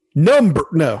No.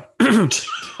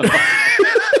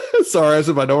 Sorry, I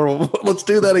said my normal. Let's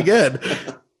do that again.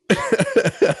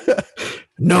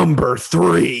 Number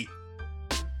 3.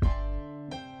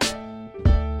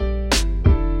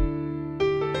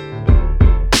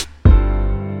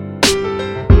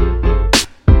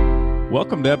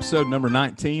 Welcome to episode number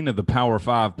 19 of the Power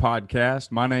 5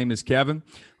 podcast. My name is Kevin.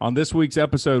 On this week's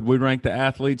episode, we rank the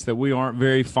athletes that we aren't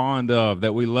very fond of,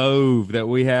 that we loathe, that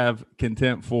we have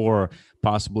contempt for,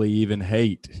 possibly even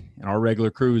hate. And our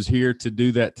regular crew is here to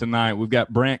do that tonight. We've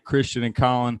got Brant, Christian, and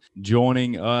Colin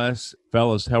joining us.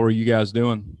 Fellas, how are you guys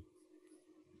doing?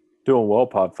 Doing well,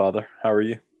 Podfather. How are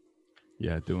you?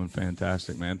 Yeah, doing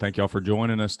fantastic, man. Thank y'all for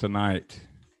joining us tonight.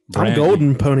 Brant, I'm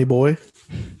golden, pony boy.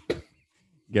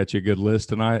 Got you a good list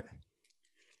tonight?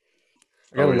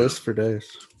 I got a list for days.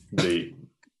 Indeed.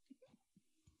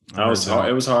 It was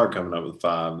hard coming up with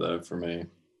 5, though, for me.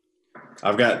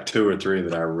 I've got 2 or 3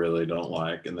 that I really don't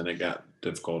like, and then it got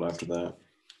difficult after that.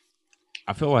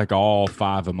 I feel like all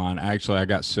 5 of mine. Actually, I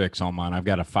got 6 on mine. I've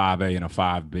got a 5A and a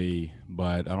 5B,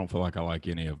 but I don't feel like I like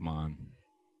any of mine.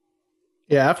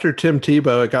 Yeah, after Tim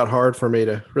Tebow, it got hard for me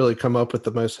to really come up with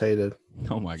the most hated.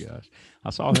 Oh, my gosh. I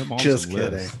saw him on Just some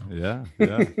kidding. lists. Yeah.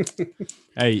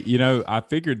 Hey, I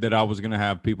figured that I was going to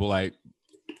have people like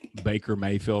Baker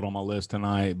Mayfield on my list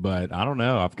tonight, but I don't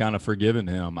know. I've kind of forgiven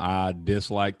him. I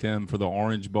disliked him for the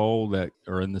Orange Bowl that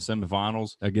are in the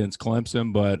semifinals against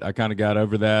Clemson, but I kind of got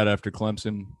over that after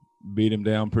Clemson beat him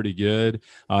down pretty good.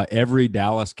 Every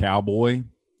Dallas Cowboy,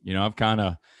 I've kind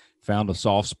of found a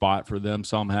soft spot for them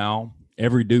somehow.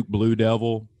 Every Duke Blue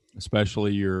Devil,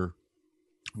 especially your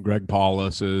Greg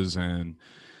Paulus's and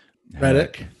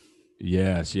Reddick.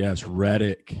 Yes,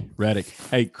 Reddick.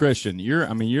 Hey, Christian, you're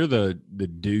the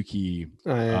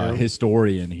Dookie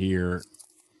historian here.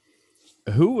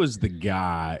 Who was the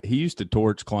guy? He used to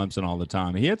torch Clemson all the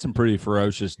time. He had some pretty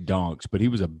ferocious dunks, but he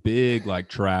was a big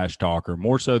trash talker,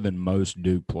 more so than most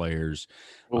Duke players.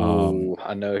 Oh,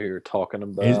 I know who you're talking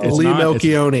about. Lee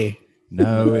Melchione.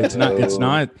 No, it's not. It's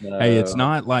not. No. Hey, it's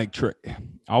not like.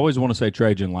 I always want to say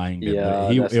Trajan Langdon,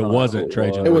 but it wasn't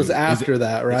Trajan. It was after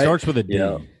that, right? It starts with a D.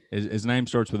 Yeah. His name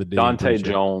starts with a D. Dante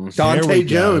Jones. Dante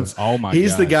Jones. Oh my!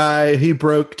 He's the guy. He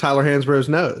broke Tyler Hansborough's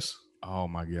nose. Oh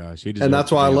my gosh! And that's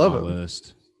why I love him.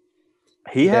 List.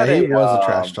 He was a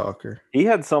trash talker. He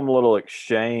had some little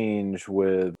exchange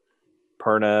with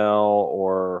Purnell,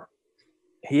 or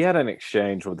he had an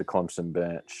exchange with the Clemson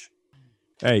bench.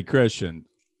 Hey, Christian.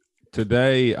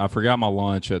 Today, I forgot my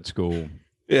lunch at school.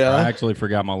 Yeah. I actually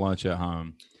forgot my lunch at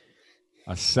home.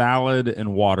 A salad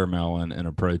and watermelon and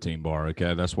a protein bar.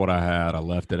 Okay, that's what I had. I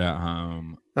left it at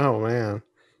home. Oh, man.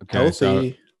 Okay,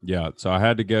 healthy. So I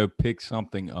had to go pick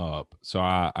something up. So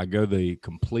I go the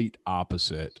complete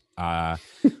opposite. I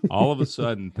all of a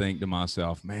sudden think to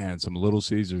myself, man, some Little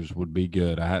Caesars would be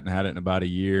good. I hadn't had it in about a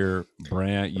year.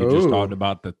 Brant, you just talked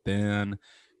about the thin.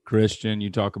 Christian, you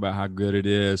talk about how good it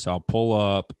is. So I'll pull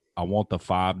up. I want the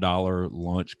 $5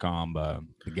 lunch combo.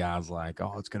 The guy's like,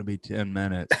 oh, it's going to be 10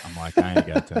 minutes. I'm like, I ain't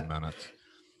got 10 minutes.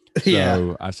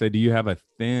 So I say, do you have a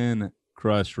thin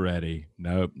crust ready?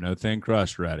 Nope, no thin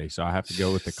crust ready. So I have to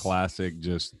go with the classic,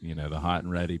 just, the hot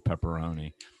and ready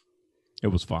pepperoni. It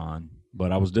was fine,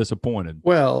 but I was disappointed.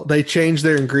 Well, they changed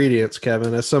their ingredients,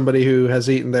 Kevin. As somebody who has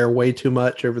eaten there way too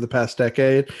much over the past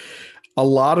decade, a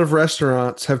lot of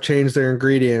restaurants have changed their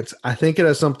ingredients. I think it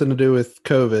has something to do with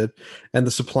COVID and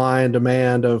the supply and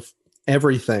demand of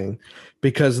everything,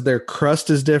 because their crust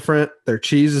is different. Their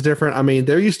cheese is different. I mean,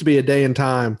 there used to be a day and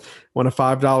time when a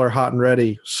 $5 hot and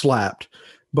ready slapped,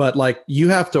 but you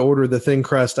have to order the thin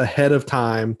crust ahead of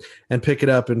time and pick it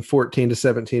up in 14 to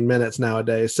 17 minutes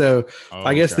nowadays. So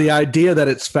I guess the idea that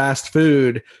it's fast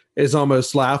food is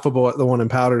almost laughable at the one in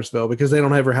Powdersville, because they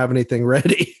don't ever have anything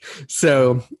ready.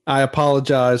 So I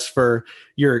apologize for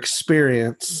your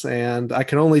experience. And I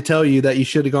can only tell you that you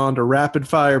should have gone to Rapid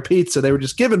Fire Pizza. They were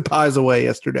just giving pies away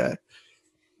yesterday.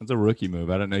 That's a rookie move.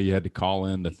 I didn't know you had to call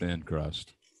in the thin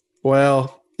crust.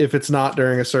 Well, if it's not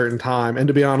during a certain time, and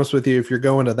to be honest with you, if you're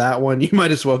going to that one, you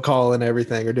might as well call in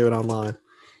everything or do it online.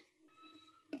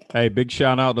 Hey, big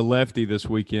shout out to Lefty this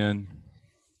weekend.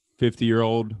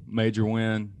 50-year-old major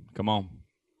win. Come on.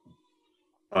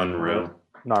 Unreal.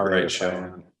 Not really a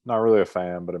fan. Not really a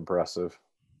fan, but impressive.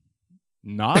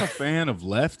 Not a fan of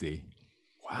Lefty.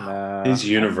 Wow. Nah. He's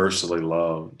universally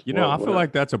loved. I feel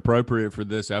like that's appropriate for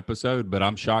this episode, but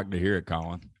I'm shocked to hear it,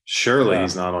 Colin. Surely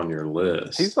he's not on your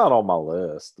list. He's not on my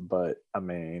list, but I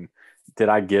mean, did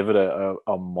I give it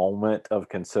a moment of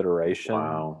consideration?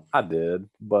 Wow. I did,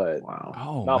 but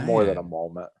not more than a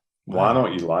moment. Why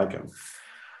don't you like him?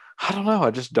 I don't know.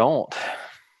 I just don't.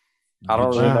 I don't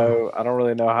really Wow. know. I don't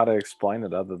really know how to explain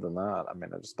it other than that. I mean,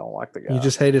 I just don't like the guy. You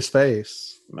just hate his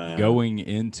face. Man. Going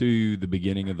into the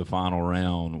beginning of the final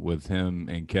round with him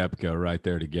and Koepka right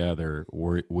there together,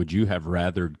 would you have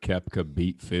rathered Koepka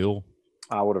beat Phil?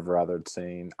 I would have rather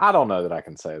seen. I don't know that I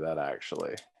can say that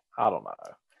actually. I don't know.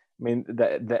 I mean,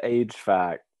 the age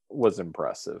fact was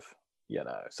impressive,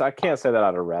 So I can't say that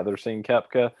I'd have rather seen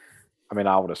Koepka. I mean,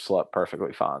 I would have slept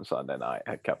perfectly fine Sunday night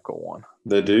had Koepka won.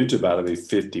 The dude's about to be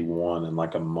 51 in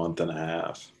like a month and a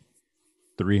half.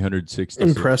 366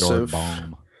 Impressive. yard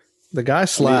bomb. The guy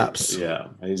slaps. Yeah,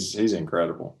 he's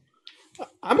incredible.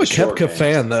 I'm a Koepka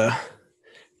fan, though.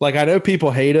 Like, I know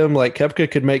people hate him. Like,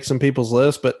 Koepka could make some people's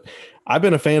list, but I've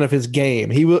been a fan of his game.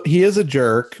 He is a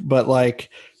jerk, but, like,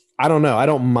 I don't know. I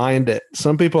don't mind it.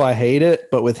 Some people, I hate it,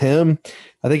 but with him,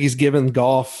 I think he's given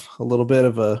golf a little bit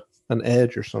of an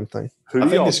edge or something. I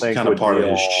think it's kind of part of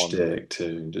his shtick,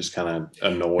 too. Just kind of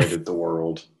annoyed at the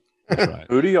world. That's right.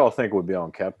 Who do y'all think would be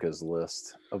on Koepka's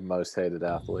list of most hated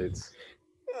athletes?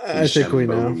 I think we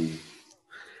know.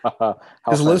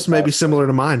 His list may be similar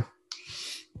to mine.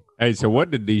 Hey, so what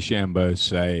did DeChambeau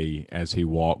say as he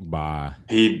walked by?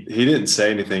 He didn't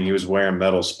say anything. He was wearing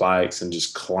metal spikes and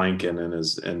just clanking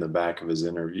in the back of his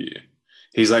interview.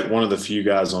 He's like one of the few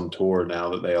guys on tour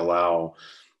now that they allow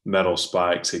metal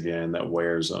spikes again that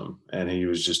wears them, and he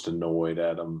was just annoyed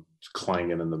at them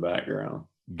clanging in the background.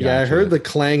 Gotcha. Yeah, I heard the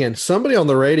clanging. Somebody on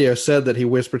the radio said that he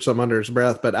whispered something under his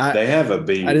breath, but they have a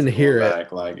beat. I didn't hear it.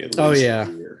 Back, like, at least oh yeah,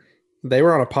 a year. They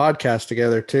were on a podcast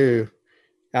together too.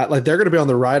 Like they're going to be on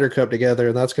the Ryder Cup together,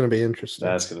 and that's going to be interesting.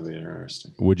 That's going to be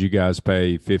interesting. Would you guys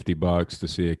pay $50 to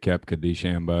see a Koepka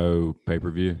DeChambeau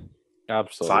pay-per-view?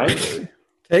 Absolutely.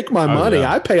 Take my money.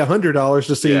 Yeah. I pay $100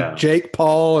 to see Jake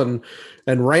Paul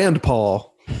and Rand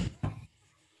Paul.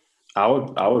 I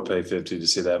would pay 50 to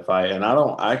see that fight, and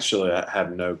I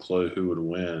have no clue who would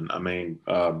win. I mean,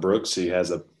 Brooksy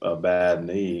has a bad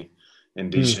knee,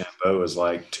 and DeChambeau is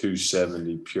like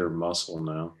 270 pure muscle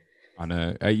now. I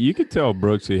know. You could tell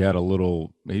Brooksy had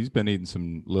he's been eating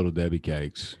some Little Debbie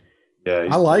cakes. Yeah,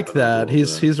 I like that.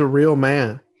 He's a real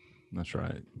man. That's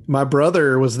right. My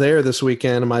brother was there this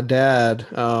weekend, and my dad,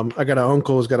 I got an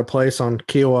uncle who's got a place on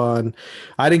Kiowa, and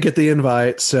I didn't get the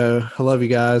invite, so I love you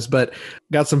guys, but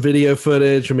got some video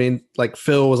footage. I mean, like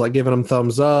Phil was like giving him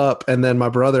thumbs up, and then my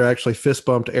brother actually fist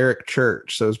bumped Eric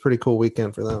Church, so it was a pretty cool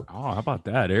weekend for them. Oh, how about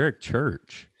that? Eric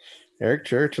Church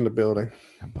in the building.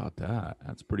 How about that?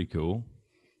 That's pretty cool.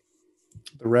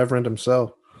 The Reverend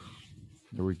himself.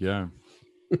 There we go.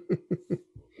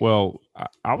 Well,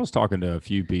 I was talking to a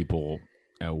few people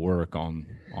at work on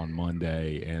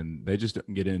Monday, and they just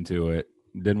didn't get into it.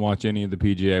 Didn't watch any of the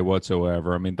PGA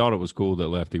whatsoever. I mean, thought it was cool that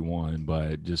Lefty won,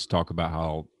 but just talk about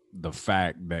how the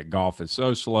fact that golf is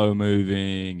so slow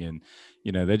moving and,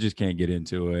 they just can't get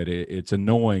into it. It's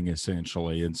annoying,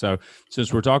 essentially. And so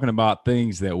since we're talking about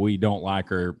things that we don't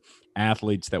like or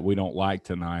athletes that we don't like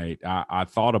tonight, I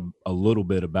thought a little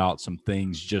bit about some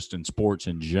things just in sports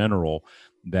in general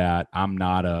that I'm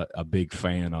not a big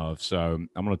fan of. So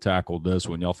I'm going to tackle this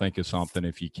one. Y'all think of something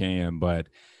if you can, but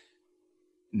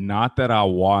not that I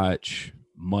watch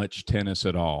much tennis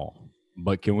at all.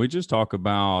 But can we just talk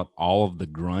about all of the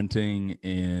grunting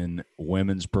in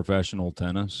women's professional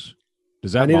tennis?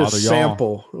 Does that bother y'all? I need a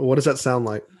sample. What does that sound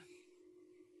like?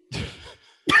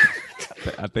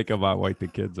 I think I might wake the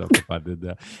kids up if I did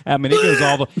that. I mean,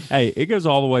 it goes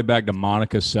all the way back to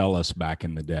Monica Seles back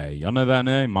in the day. Y'all know that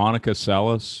name, Monica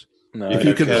Seles? No, if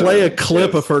you could play a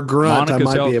clip of her grunt, Monica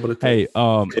I might be able to. Hey,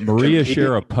 Maria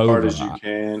Sharapova. As you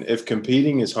can. If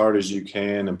competing as hard as you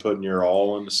can and putting your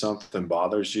all into something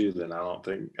bothers you, then I don't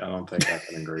think I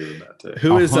can agree with that too.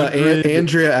 Who is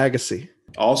Andrea Agassi?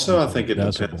 Also, I think it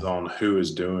depends on who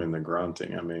is doing the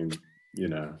grunting. I mean,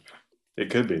 it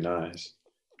could be nice.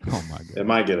 Oh my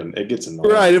god! It gets annoying.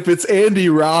 Right. If it's Andy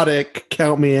Roddick,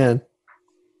 count me in.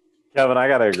 Kevin, I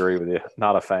gotta agree with you.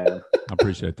 Not a fan. I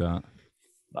appreciate that.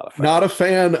 Not a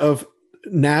fan of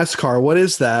NASCAR. What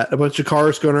is that? A bunch of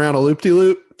cars going around a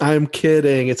loop-de-loop? I'm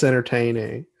kidding. It's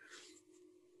entertaining.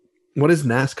 What is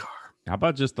NASCAR? How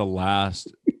about just the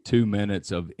last 2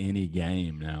 minutes of any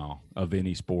game now, of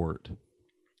any sport?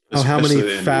 How many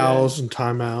fouls and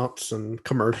timeouts and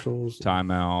commercials?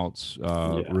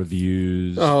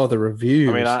 Reviews. Oh, the reviews.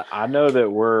 I mean, I know that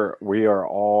we are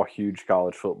all huge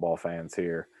college football fans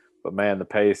here, but man, the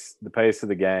pace of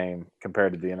the game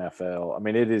compared to the NFL, I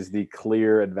mean, it is the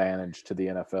clear advantage to the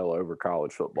NFL over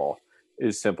college football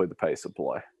is simply the pace of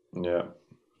play. Yeah.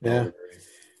 Yeah.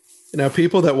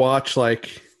 People that watch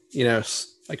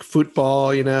like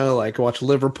football, like watch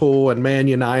Liverpool and Man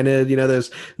United, those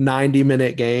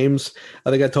 90-minute games. I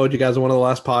think I told you guys on one of the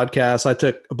last podcasts, I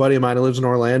took a buddy of mine who lives in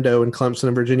Orlando, and Clemson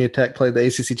and Virginia Tech played the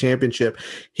ACC championship.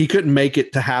 He couldn't make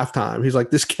it to halftime. He's like,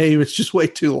 this game is just way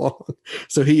too long.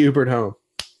 So he Ubered home.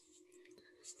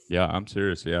 Yeah, I'm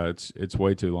serious. Yeah, it's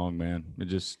way too long, man. It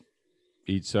just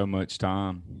eats so much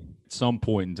time. At some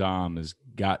point in time has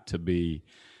got to be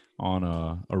on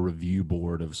a review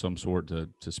board of some sort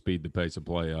to speed the pace of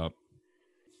play up.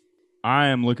 I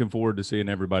am looking forward to seeing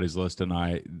everybody's list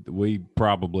tonight. We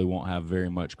probably won't have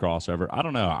very much crossover. I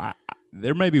don't know.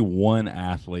 There may be one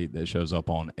athlete that shows up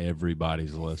on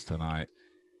everybody's list tonight.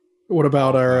 What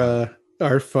about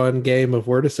our fun game of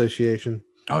word association?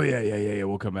 Oh yeah.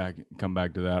 We'll come back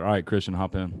to that. All right, Christian,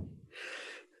 hop in.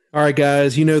 All right,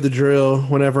 guys, you know the drill.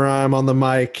 Whenever I'm on the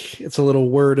mic, it's a little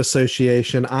word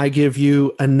association. I give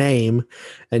you a name,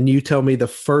 and you tell me the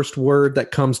first word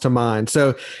that comes to mind.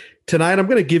 So tonight I'm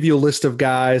going to give you a list of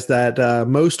guys that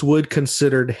most would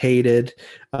considered hated.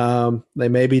 They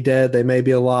may be dead. They may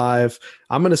be alive.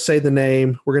 I'm going to say the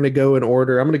name. We're going to go in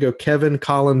order. I'm going to go Kevin,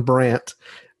 Colin, Brant.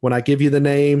 When I give you the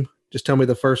name, just tell me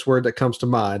the first word that comes to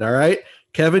mind. All right?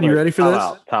 Kevin, you ready for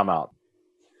this? Time out.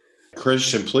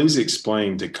 Christian, please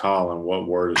explain to Colin what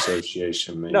word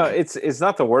association means. No, it's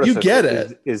not the word. You get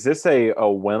it. Is this a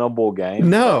winnable game?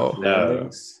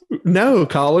 No,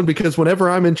 Colin, because whenever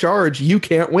I'm in charge, you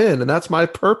can't win, and that's my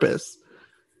purpose.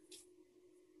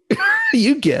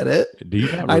 You get it. Do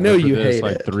you not I know you this hate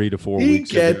like it. 3 to 4 He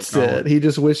weeks gets ago, it. Colin? He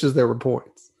just wishes there were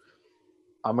points.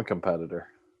 I'm a competitor.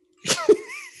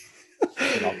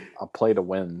 I play to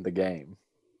win the game.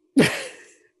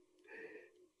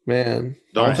 Man.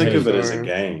 Don't think of it as a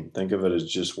game. Think of it as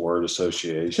just word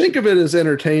association. Think of it as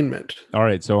entertainment. All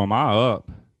right, so am I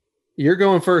up? You're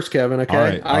going first, Kevin, okay? All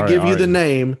right, I give you the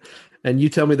name, and you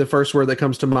tell me the first word that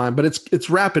comes to mind. But it's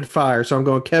rapid fire, so I'm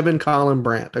going Kevin, Colin,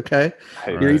 Brant, okay?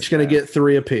 You're each going to get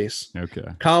 3 apiece. Okay.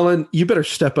 Colin, you better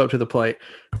step up to the plate.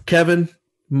 Kevin,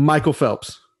 Michael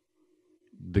Phelps.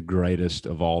 The greatest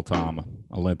of all time,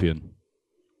 Olympian.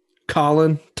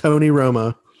 Colin, Tony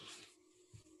Romo.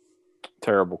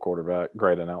 Terrible quarterback.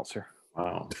 Great announcer.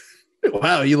 Wow.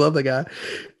 Wow, you love the guy.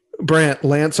 Brant,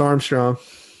 Lance Armstrong.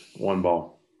 One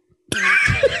ball.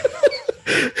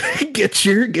 Get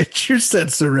your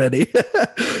sensor ready.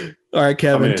 All right,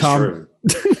 Kevin. It's Tom. true.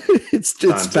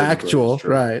 it's factual, it's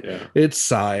true. right? Yeah. It's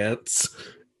science.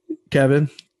 Kevin,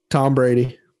 Tom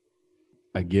Brady.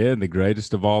 Again, the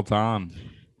greatest of all time.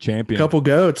 Champion. Couple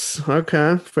goats.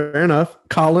 Okay, fair enough.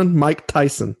 Colin, Mike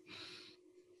Tyson.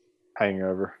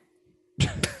 Hangover.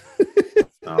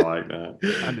 I like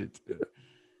that. I did too.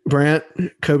 Brant,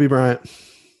 Kobe Bryant.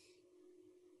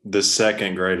 The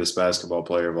second greatest basketball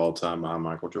player of all time behind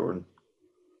Michael Jordan.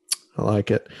 I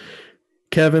like it.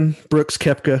 Kevin, Brooks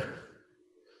Koepka.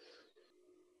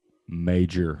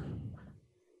 Major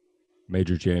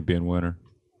champion winner.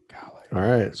 Golly, All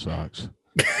right. that sucks.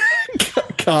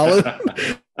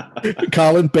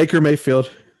 Colin, Baker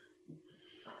Mayfield.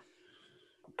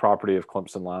 Property of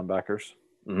Clemson linebackers.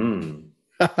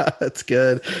 That's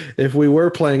good. If we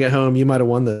were playing at home, you might have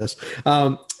won this.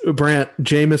 Brant,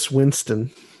 Jameis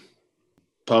Winston.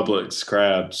 Publix,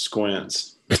 crabs,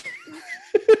 squints.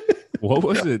 What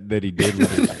was it that he did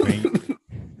with his fingers?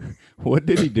 What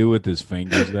did he do with his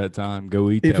fingers that time?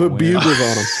 Go eat He that put win? bugles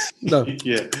on him. No.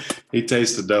 Yeah, he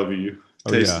tasted W.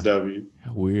 W.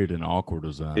 How weird and awkward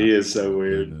was that? He is so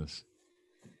weird. Goodness.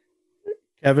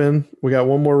 Kevin, we got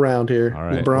one more round here. All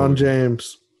right. LeBron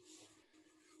James.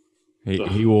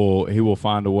 He will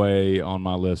find a way on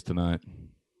my list tonight.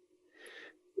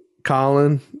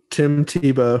 Colin, Tim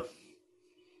Tebow.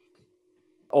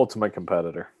 Ultimate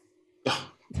competitor.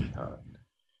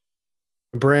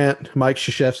 Brant, Mike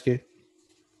Krzyzewski.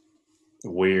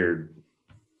 Weird.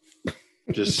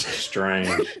 Just strange.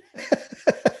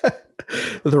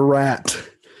 The Rat.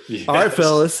 Yes. All right,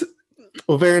 fellas.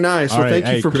 Well, very nice. Well, thank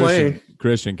you for playing.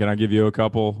 Christian, can I give you a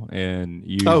couple? And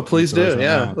you? Oh, please do.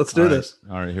 Yeah, out? let's do this.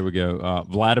 All right, here we go.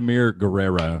 Vladimir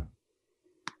Guerrero.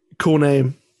 Cool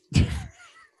name.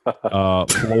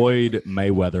 Floyd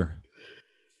Mayweather.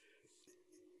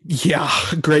 Yeah,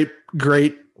 great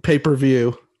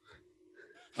pay-per-view.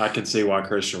 I can see why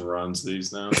Christian runs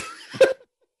these now.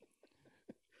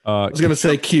 I was going to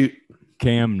say cute.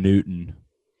 Cam Newton.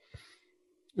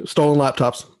 Stolen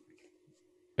laptops.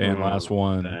 And last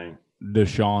one, Dang.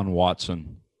 Deshaun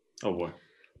Watson. Oh, boy.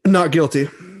 Not guilty.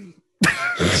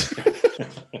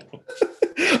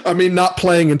 I mean, not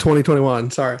playing in 2021.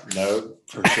 Sorry. No,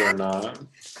 for sure not.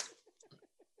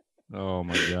 Oh,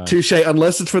 my God. Touche.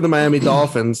 Unless it's for the Miami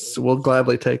Dolphins, we'll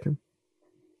gladly take him.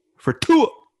 For Tua.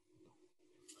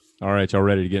 All right, y'all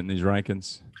ready to get in these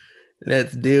rankings?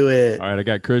 Let's do it. All right, I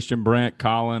got Christian, Brant,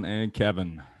 Colin, and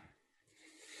Kevin.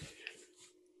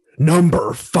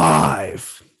 Number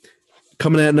 5.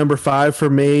 Coming at number 5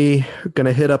 for me, going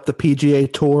to hit up the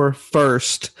PGA Tour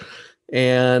first.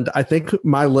 And I think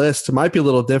my list might be a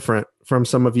little different from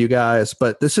some of you guys,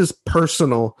 but this is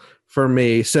personal for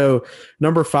me. So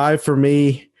number 5 for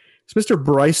me is Mr.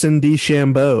 Bryson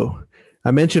DeChambeau. I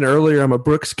mentioned earlier I'm a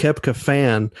Brooks Koepka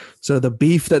fan. So the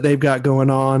beef that they've got going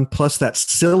on, plus that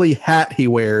silly hat he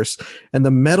wears and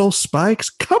the metal spikes,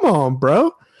 come on,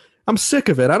 bro. I'm sick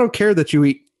of it. I don't care that you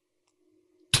eat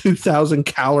 2,000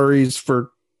 calories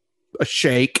for a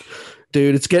shake.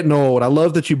 Dude, it's getting old. I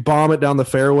love that you bomb it down the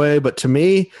fairway, but to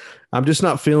me, I'm just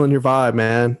not feeling your vibe,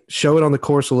 man. Show it on the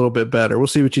course a little bit better. We'll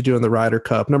see what you do in the Ryder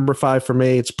Cup. Number 5 for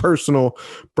me, it's personal,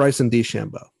 Bryson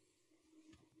DeChambeau.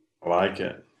 I like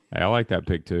it. Hey, I like that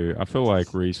pick too. I feel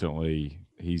like recently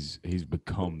he's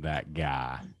become that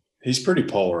guy. He's pretty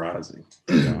polarizing.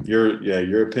 Yeah.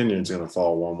 Your opinion's going to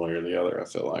fall one way or the other, I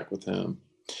feel like, with him.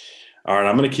 All right,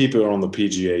 I'm going to keep it on the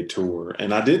PGA Tour.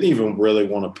 And I didn't even really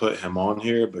want to put him on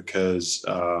here because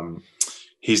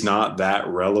he's not that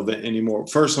relevant anymore.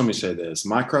 First, let me say this.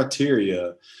 My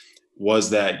criteria was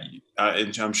that,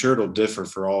 and I'm sure it'll differ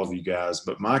for all of you guys,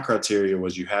 but my criteria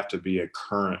was you have to be a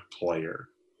current player.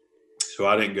 So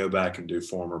I didn't go back and do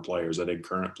former players. I did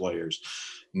current players.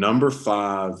 Number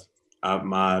 5,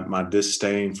 my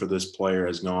disdain for this player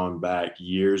has gone back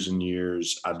years and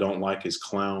years. I don't like his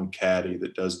clown caddy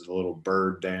that does the little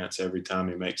bird dance every time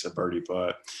he makes a birdie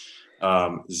putt.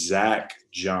 Zach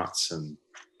Johnson.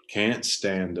 Can't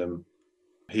stand him.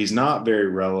 He's not very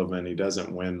relevant. He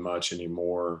doesn't win much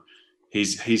anymore.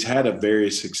 He's had a very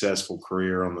successful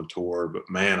career on the tour, but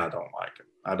man, I don't like him.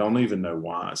 I don't even know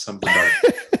why. Something about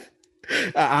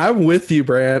I'm with you,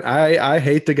 Brant. I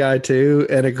hate the guy too,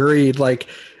 and agreed. Like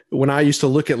when I used to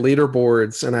look at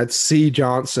leaderboards and I'd see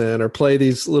Johnson or play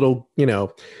these little,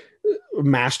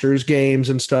 Masters games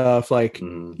and stuff, like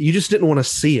you just didn't want to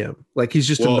see him. Like he's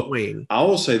just annoying. I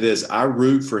will say this. I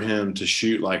root for him to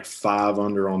shoot like 5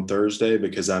 under on Thursday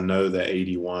because I know the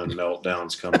 81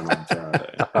 meltdown's coming on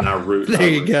Friday. And I root. There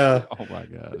you go. Oh my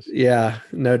gosh. Yeah,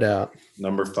 no doubt.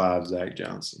 Number 5, Zach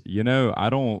Johnson.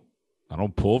 I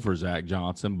don't pull for Zach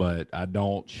Johnson, but I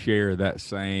don't share that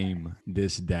same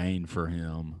disdain for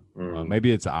him.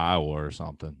 Maybe it's Iowa or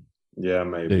something. Yeah,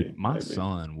 maybe. Dude, my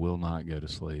son will not go to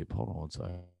sleep. Hold on one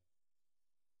second.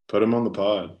 Put him on the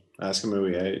pod. Ask him who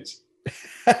he hates.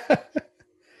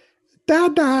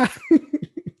 Dada.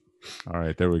 All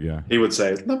right, there we go. He would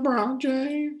say, LeBron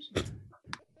James.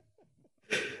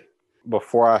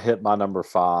 Before I hit my number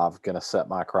 5, going to set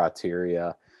my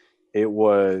criteria. It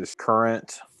was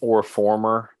current or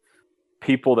former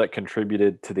people that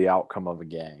contributed to the outcome of a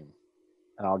game.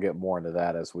 And I'll get more into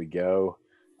that as we go.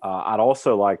 I'd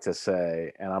also like to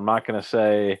say, and I'm not going to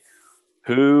say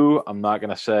who, I'm not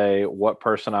going to say what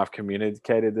person I've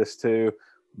communicated this to,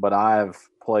 but I've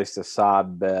placed a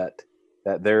side bet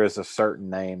that there is a certain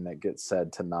name that gets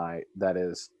said tonight that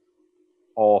is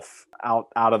out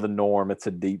of the norm. It's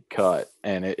a deep cut.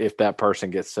 And if that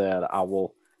person gets said, I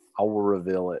will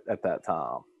reveal it at that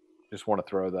time. Just want to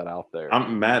throw that out there.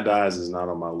 Matt Dyes is not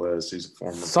on my list. He's a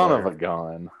former son player. of a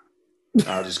gun.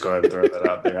 I'll just go ahead and throw that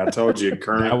out there. I told you,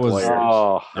 current players.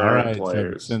 All right.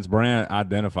 Players. Since Brant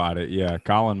identified it, yeah,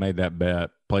 Colin made that bet,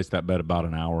 placed that bet about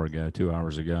 2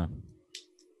 hours ago.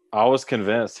 I was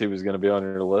convinced he was going to be on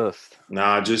your list.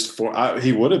 Nah,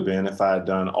 he would have been if I had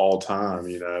done all time,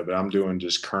 but I'm doing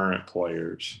just current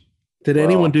players. Did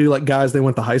anyone do like guys they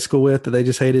went to high school with that they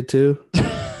just hated too?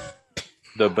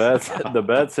 The bet's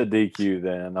a DQ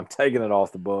then. I'm taking it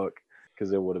off the book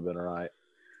because it would have been right.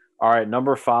 All right,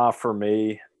 number 5 for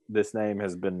me. This name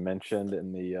has been mentioned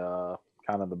in the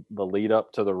kind of the lead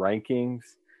up to the rankings.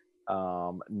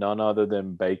 None other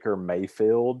than Baker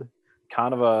Mayfield.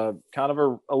 Kind of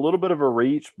a little bit of a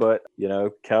reach, but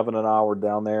Kevin and I were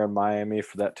down there in Miami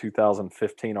for that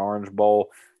 2015 Orange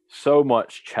Bowl. So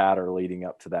much chatter leading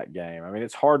up to that game. I mean,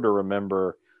 it's hard to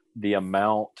remember the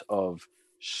amount of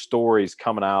stories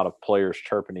coming out of players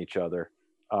chirping each other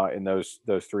in those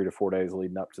 3 to 4 days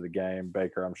leading up to the game.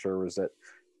 Baker, I'm sure, was at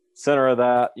center of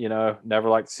that. Never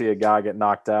like to see a guy get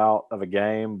knocked out of a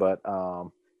game, but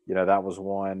that was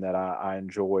one that I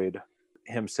enjoyed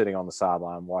him sitting on the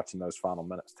sideline watching those final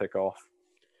minutes tick off.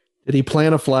 Did he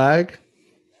plant a flag?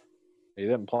 He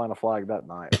didn't plant a flag that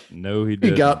night. No, he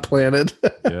didn't. He got planted.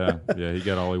 yeah, he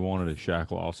got all he wanted at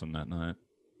Shaq Lawson that night.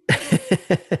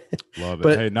 Love it.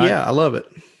 But hey, I love it.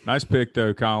 Nice pick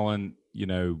though, Colin.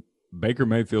 Baker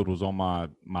Mayfield was on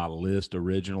my list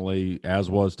originally, as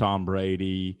was Tom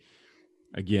Brady.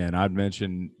 again, I'd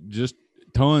mentioned just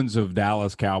tons of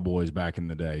Dallas Cowboys back in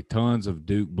the day, tons of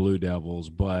Duke Blue Devils,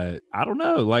 but I don't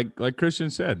know. Like Christian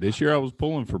said, this year I was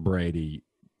pulling for Brady.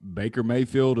 Baker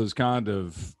Mayfield has kind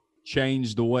of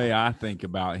changed the way I think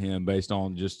about him based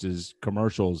on just his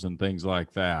commercials and things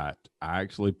like that. I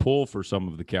actually pull for some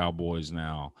of the Cowboys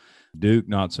now. Duke,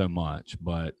 not so much,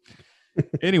 but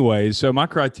anyways, so my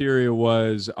criteria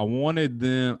was I wanted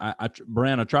them.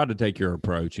 Brant, I tried to take your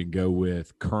approach and go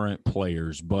with current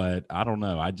players, but I don't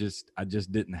know. I just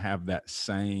didn't have that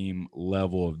same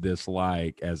level of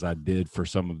dislike as I did for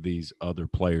some of these other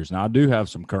players. Now I do have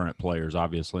some current players,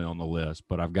 obviously, on the list,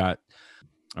 but I've got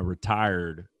a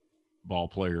retired ball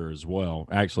player as well.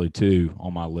 Actually, two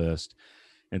on my list,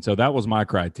 and so that was my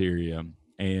criteria.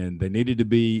 And they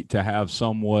needed to have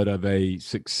somewhat of a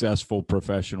successful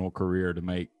professional career to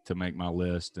make my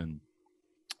list. And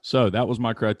so that was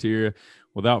my criteria.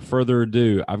 Without further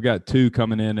ado, I've got two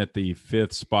coming in at the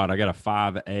 5th spot. I got a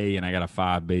 5A and I got a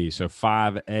 5B. So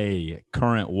 5A,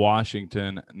 current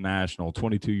Washington National,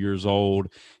 22 years old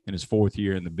in his 4th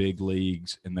year in the big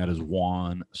leagues, and that is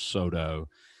Juan Soto.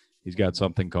 He's got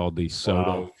something called the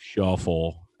Soto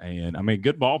Shuffle. And, I mean,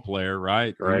 good ball player,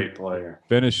 right? Great player.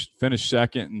 Finished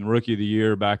second in Rookie of the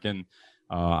Year back in,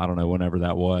 I don't know, whenever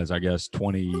that was, I guess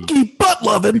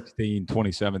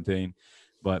 2017.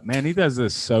 But, man, he does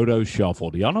this Soto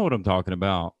Shuffle. Do y'all know what I'm talking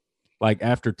about? Like,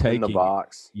 after taking – in the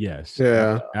box. Yes.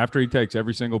 Yeah. After he takes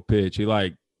every single pitch, he's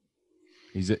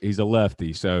a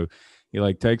lefty. So,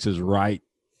 he, takes his right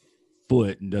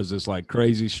foot and does this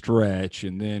crazy stretch,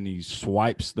 and then he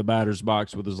swipes the batter's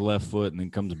box with his left foot and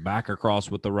then comes back across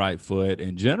with the right foot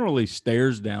and generally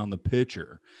stares down the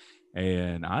pitcher.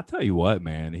 And I tell you what,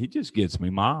 man, he just gets me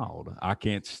mild. I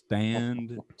can't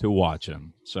stand to watch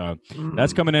him. So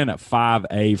that's coming in at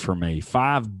 5A for me.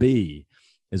 5B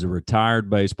is a retired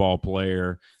baseball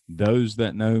player. Those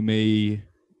that know me,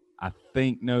 I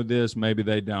think know this, maybe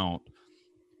they don't.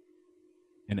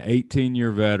 An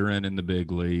 18-year veteran in the big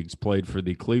leagues, played for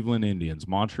the Cleveland Indians,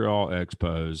 Montreal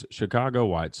Expos, Chicago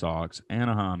White Sox,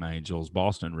 Anaheim Angels,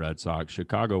 Boston Red Sox,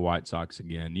 Chicago White Sox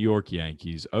again, New York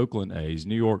Yankees, Oakland A's,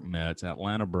 New York Mets,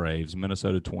 Atlanta Braves,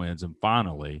 Minnesota Twins, and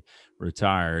finally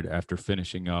retired after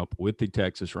finishing up with the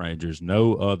Texas Rangers,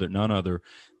 none other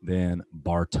than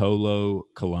Bartolo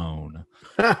Colon.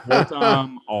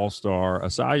 Full-time All-Star, a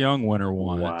Cy Young winner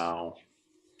once. Wow.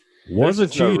 Was a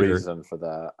cheater. No reason for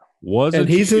that.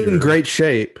 He's in great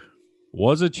shape.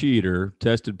 Was a cheater,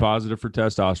 tested positive for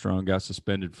testosterone, got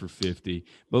suspended for 50.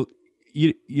 But,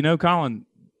 you know, Colin,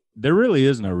 there really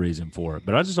is no reason for it,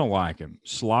 but I just don't like him.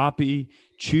 Sloppy,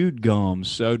 chewed gum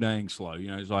so dang slow. You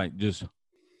know, it's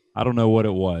I don't know what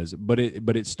it was, but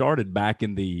it started back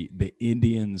in the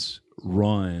Indians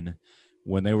run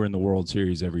when they were in the World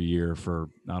Series every year for,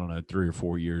 I don't know, 3 or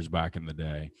 4 years back in the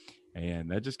day. And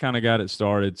that just kind of got it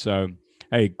started. So,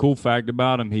 hey, cool fact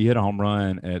about him, he hit a home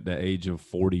run at the age of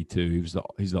 42.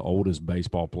 He's the oldest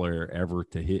baseball player ever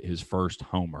to hit his first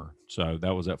homer. So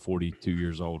that was at 42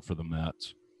 years old for the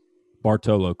Mets.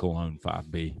 Bartolo Colon,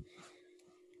 5B.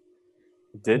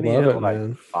 Didn't he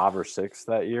hit 5 or 6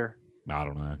 that year? I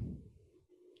don't know. I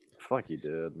feel like he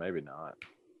did. Maybe not.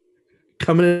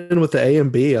 Coming in with the A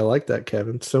and B, I like that,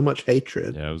 Kevin. So much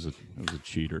hatred. Yeah, it was a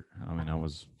cheater. I mean, I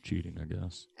was cheating, I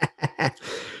guess.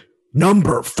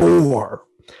 Number 4.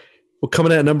 Well,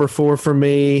 coming in at number 4 for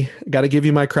me, got to give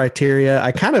you my criteria.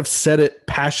 I kind of said it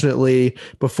passionately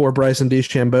before Bryson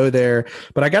DeChambeau there,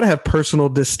 but I got to have personal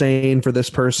disdain for this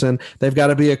person. They've got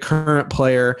to be a current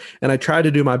player, and I try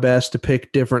to do my best to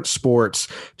pick different sports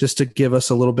just to give us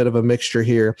a little bit of a mixture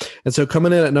here. And so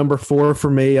coming in at number 4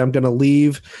 for me, I'm going to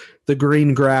leave the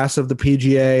green grass of the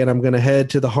PGA, and I'm going to head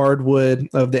to the hardwood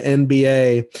of the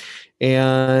NBA.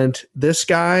 And this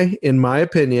guy, in my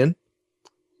opinion,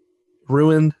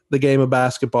 ruined the game of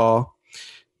basketball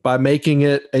by making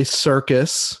it a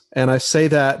circus. And I say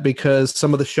that because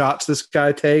some of the shots this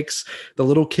guy takes, the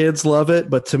little kids love it.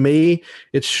 But to me,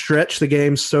 it's stretched the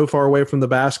game so far away from the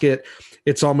basket,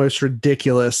 it's almost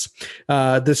ridiculous.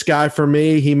 This guy, for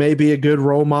me, he may be a good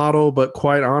role model, but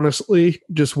quite honestly,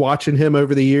 just watching him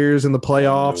over the years in the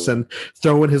playoffs and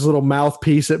throwing his little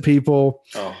mouthpiece at people,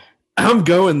 I'm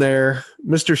going there.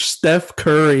 Mr. Steph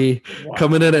Curry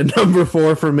coming in at number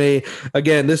 4 for me.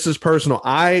 Again, this is personal.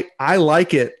 I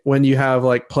like it when you have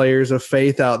players of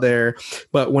faith out there,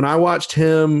 but when I watched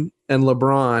him and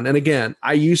LeBron, and again,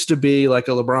 I used to be a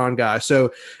LeBron guy.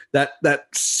 So that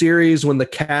series when the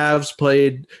Cavs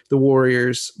played the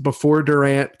Warriors before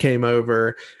Durant came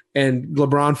over and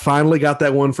LeBron finally got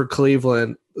that one for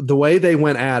Cleveland, the way they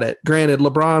went at it, granted,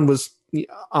 LeBron was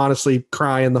honestly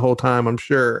crying the whole time, I'm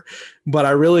sure, but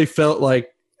I really felt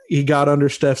like he got under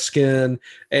Steph's skin.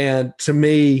 And to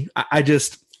me, I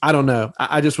don't know.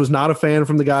 I just was not a fan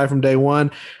from the guy from day one.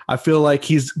 I feel like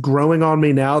he's growing on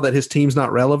me now that his team's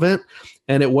not relevant.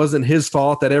 And it wasn't his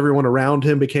fault that everyone around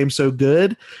him became so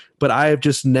good. But I have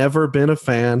just never been a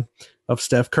fan of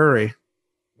Steph Curry.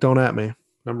 Don't at me.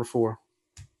 Number 4.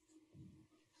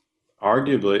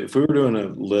 Arguably, if we were doing a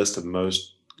list of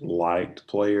most liked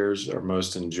players or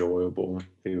most enjoyable,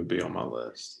 he would be on my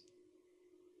list.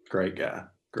 Great guy.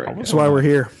 That's why we're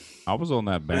here. I was on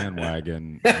that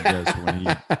bandwagon, I guess, when he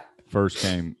first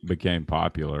became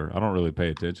popular. I don't really pay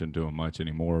attention to him much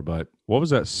anymore, but what was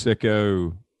that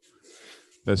sicko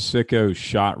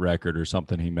shot record or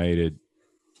something he made it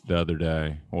the other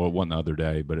day? Well, it wasn't the other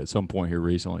day, but at some point here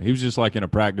recently. He was just like in a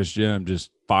practice gym,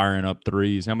 just firing up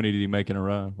threes. How many did he make in a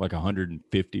row? Like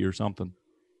 150 or something?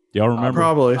 Y'all remember?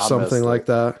 Probably something like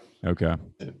that. Okay.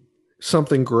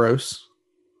 Something gross.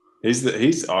 He's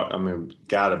got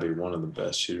to be one of the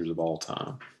best shooters of all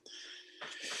time.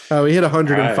 Oh, he hit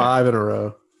 105 in a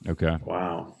row. Okay.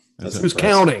 Wow. Who's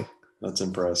counting? That's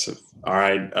impressive. All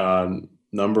right.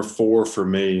 Number 4 for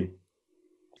me.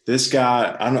 This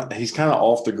guy, he's kind of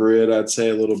off the grid, I'd say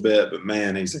a little bit, but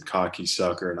man, he's a cocky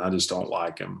sucker, and I just don't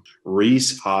like him.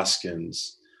 Rhys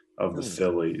Hoskins of the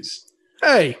Phillies.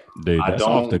 Hey, dude, that's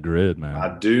off the grid, man.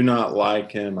 I do not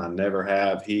like him. I never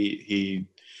have.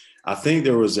 I think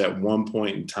there was at one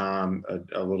point in time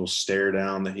a little stare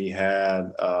down that he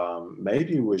had,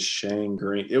 maybe with Shane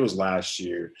Green. It was last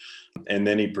year, and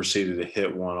then he proceeded to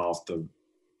hit one off the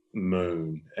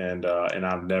moon, and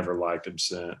I've never liked him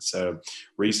since. So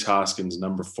Rhys Hoskins,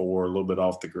 number 4, a little bit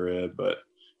off the grid, but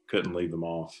couldn't leave him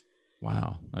off.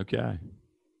 Wow. Okay.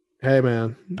 Hey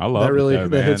man, I love that. Really,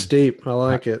 that hits deep. I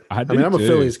like it. I mean, I'm a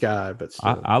Phillies guy, but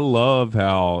still. I love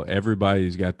how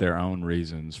everybody's got their own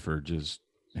reasons for just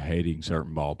hating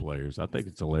certain ball players. I think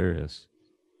it's hilarious.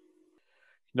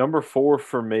 Number 4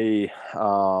 for me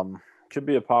could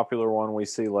be a popular one we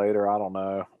see later. I don't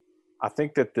know. I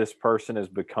think that this person is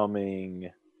becoming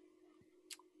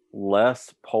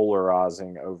less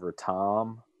polarizing over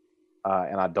time,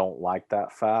 and I don't like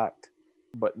that fact.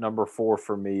 But number 4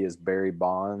 for me is Barry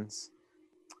Bonds.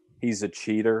 He's a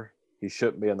cheater. He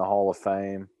shouldn't be in the Hall of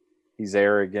Fame. He's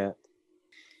arrogant.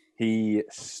 He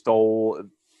stole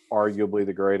arguably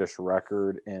the greatest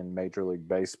record in Major League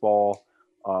Baseball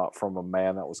from a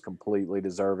man that was completely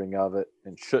deserving of it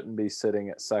and shouldn't be sitting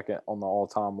at second on the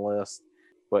all-time list.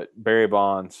 But Barry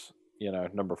Bonds,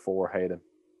 number 4, hate him.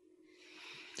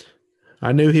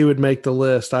 I knew he would make the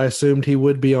list. I assumed he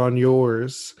would be on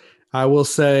yours. I will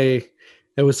say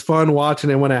it was fun watching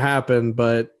it when it happened,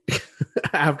 but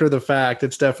after the fact,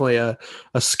 it's definitely a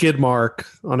skid mark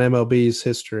on MLB's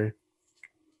history.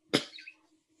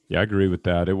 Yeah, I agree with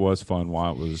that. It was fun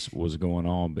while it was going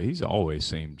on, but he's always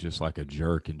seemed just like a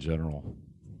jerk in general.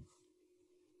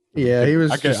 Yeah, he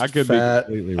was. I could fat.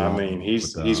 Be completely wrong. I mean,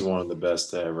 he's one of the best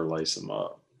to ever lace him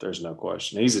up. There's no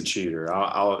question. He's a cheater.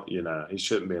 He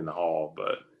shouldn't be in the Hall,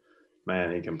 but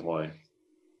man, he can play.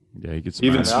 Yeah, he gets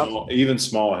even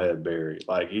small head Barry.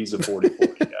 Like he's a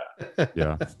 40-40 guy.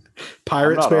 Yeah,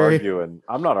 Pirates Barry.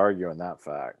 I'm not arguing that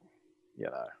fact.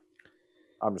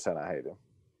 I'm just saying I hate him.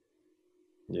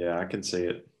 Yeah, I can see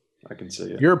it.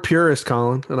 You're a purist,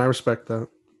 Colin, and I respect that.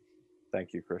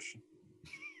 Thank you, Christian.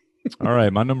 All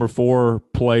right, my number 4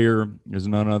 player is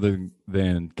none other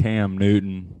than Cam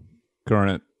Newton,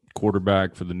 current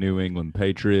quarterback for the New England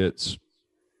Patriots.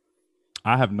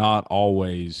 I have not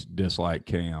always disliked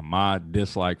Cam. My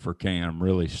dislike for Cam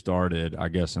really started, I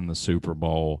guess, in the Super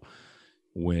Bowl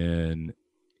when,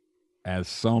 as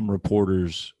some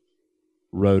reporters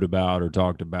wrote about or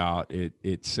talked about,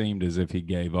 it seemed as if he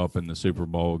gave up in the Super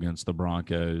Bowl against the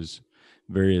Broncos.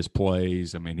 Various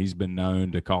plays. I mean, he's been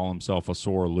known to call himself a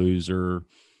sore loser,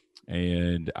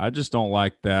 and I just don't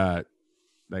like that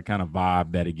kind of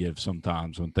vibe that he gives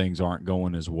sometimes when things aren't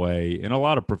going his way. And a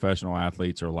lot of professional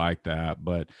athletes are like that,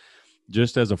 but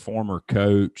just as a former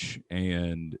coach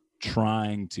and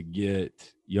trying to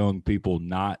get young people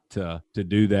not to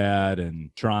do that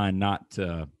and trying not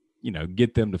to,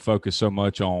 get them to focus so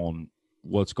much on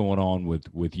what's going on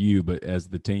with you, but as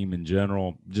the team in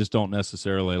general, just don't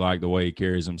necessarily like the way he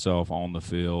carries himself on the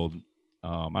field.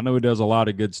 I know he does a lot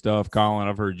of good stuff. Colin,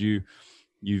 I've heard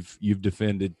you've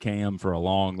defended Cam for a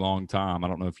long, long time. I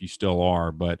don't know if you still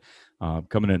are, but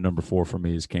coming in at number 4 for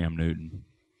me is Cam Newton.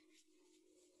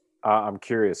 I'm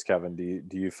curious, Kevin,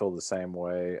 do you feel the same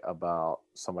way about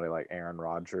somebody like Aaron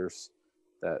Rodgers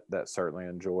that certainly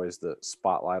enjoys the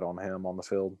spotlight on him on the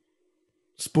field?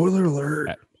 Spoiler alert.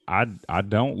 I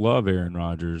don't love Aaron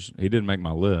Rodgers. He didn't make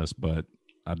my list, but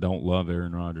I don't love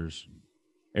Aaron Rodgers.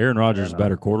 Aaron Rodgers is a And,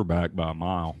 better quarterback by a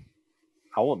mile.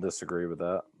 I won't disagree with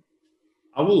that.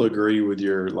 I will agree with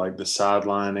your like the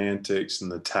sideline antics and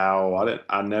the towel.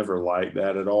 I never liked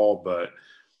that at all, but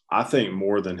I think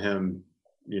more than him,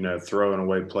 throwing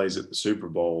away plays at the Super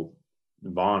Bowl,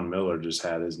 Von Miller just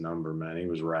had his number, man. He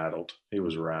was rattled. They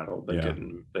Yeah.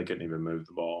 couldn't even move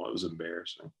the ball. It was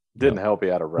embarrassing. Didn't help he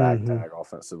had a ragtag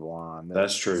offensive line. Then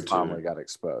That's true, too. Finally got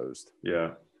exposed.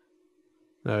 Yeah.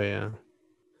 Oh yeah,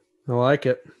 I like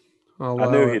it. I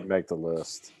knew he'd make the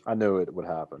list. I knew it would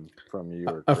happen from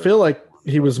you. I feel like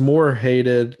he was more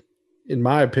hated, in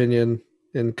my opinion,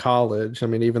 in college. I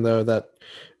mean, even though that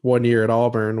 1 year at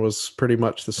Auburn was pretty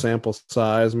much the sample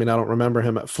size. I mean, I don't remember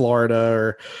him at Florida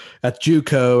or at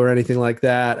JUCO or anything like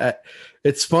that.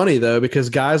 It's funny though, because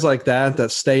guys like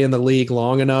that stay in the league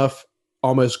long enough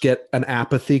almost get an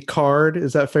apathy card.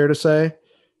 Is that fair to say?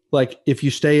 Like if you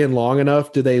stay in long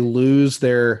enough, do they lose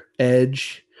their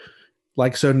edge?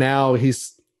 Like, so now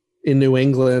he's in New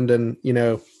England and,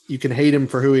 you can hate him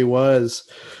for who he was,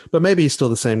 but maybe he's still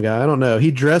the same guy. I don't know.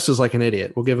 He dresses like an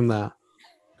idiot. We'll give him that.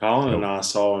 Colin and I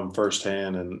saw him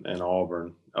firsthand in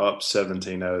Auburn, up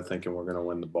 17-0, thinking we're going to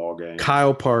win the ball game.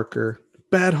 Kyle Parker,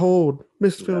 bad hold,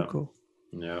 missed field goal.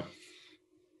 Yeah.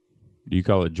 Do you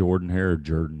call it Jordan hair or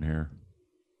Jordan hair?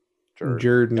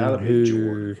 Jordan. Gotta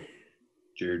be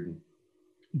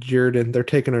Jordan. They're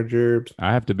taking our gerbs.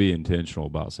 I have to be intentional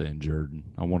about saying Jordan.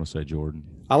 I want to say Jordan.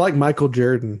 I like Michael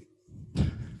Jordan.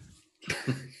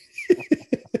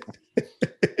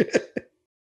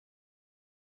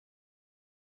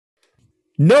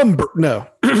 No.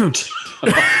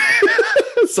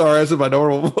 Sorry, I said my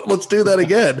normal. Let's do that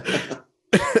again.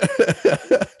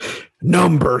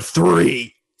 Number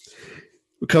 3.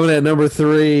 Coming at number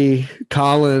 3,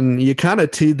 Colin, you kind of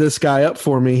teed this guy up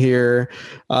for me here.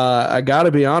 I got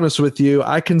to be honest with you.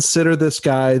 I consider this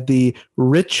guy the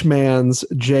rich man's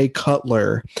Jay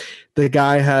Cutler. The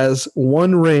guy has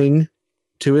 1 ring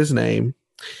to his name.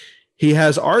 He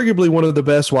has arguably one of the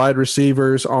best wide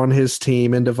receivers on his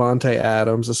team in Devontae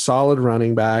Adams, a solid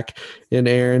running back in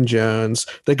Aaron Jones.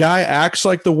 The guy acts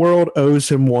like the world owes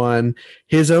him one.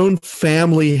 His own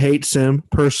family hates him,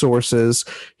 per sources.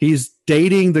 He's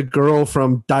dating the girl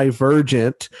from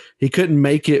Divergent. He couldn't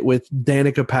make it with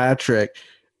Danica Patrick.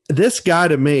 This guy,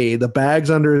 to me, the bags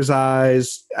under his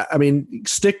eyes, I mean,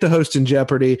 stick to hosting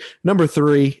Jeopardy. Number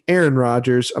 3, Aaron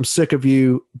Rodgers. I'm sick of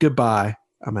you. Goodbye.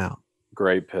 I'm out.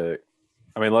 Great pick.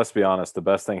 I mean, let's be honest. The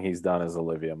best thing he's done is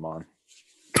Olivia Munn.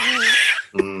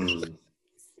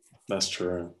 That's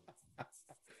true.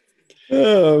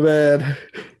 Oh, man.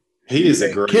 He is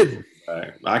a great kid.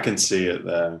 I can see it,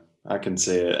 though. I can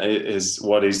see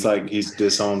it. He's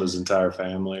disowned his entire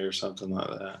family or something like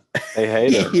that. They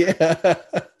hate him. Yeah.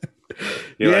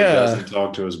 He doesn't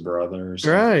talk to his brother or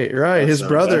something. Right. His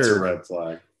brother. That's a red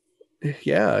flag.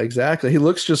 Yeah, exactly. He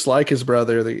looks just like his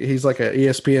brother. He's like an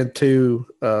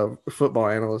ESPN2 football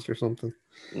analyst or something.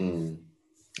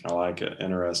 I like it.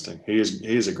 Interesting. He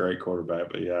is a great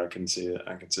quarterback, but yeah, I can see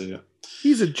it.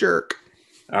 He's a jerk.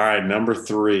 All right, number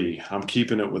 3. I'm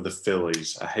keeping it with the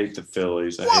Phillies. I hate the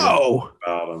Phillies. I hate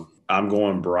about them. I'm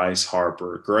going Bryce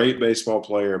Harper. Great baseball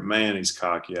player. Man, he's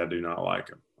cocky. I do not like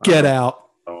him. Get out.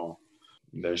 Oh,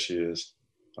 there she is.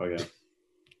 Oh, yeah.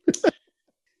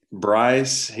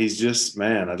 Bryce, he's just,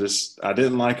 man, I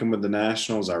didn't like him with the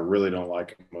Nationals. I really don't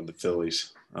like him with the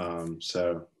Phillies.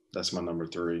 So that's my number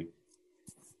 3.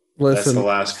 Listen, that's the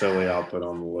last Philly I'll put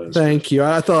on the list. Thank you.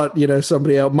 I thought,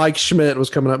 somebody else, Mike Schmidt was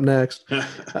coming up next.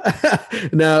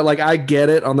 No, I get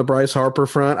it on the Bryce Harper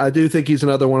front. I do think he's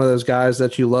another one of those guys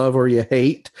that you love or you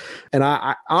hate. And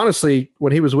I honestly,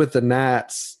 when he was with the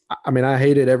Nats, I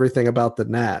hated everything about the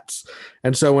Nats.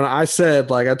 And so when I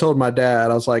said, I told my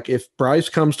dad, I was like, if Bryce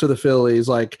comes to the Phillies,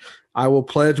 I will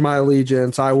pledge my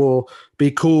allegiance. I will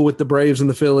be cool with the Braves and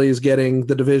the Phillies getting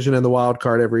the division and the wild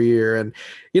card every year. And,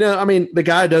 the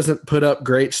guy doesn't put up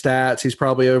great stats. He's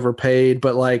probably overpaid,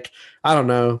 but I don't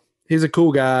know. He's a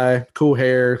cool guy, cool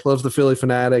hair, loves the Philly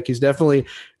fanatic. He's definitely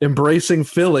embracing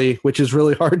Philly, which is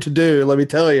really hard to do. Let me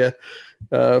tell you.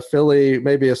 Philly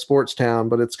may be a sports town,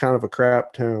 but it's kind of a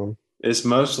crap town. It's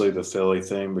mostly the Philly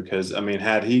thing because,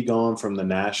 had he gone from the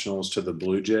Nationals to the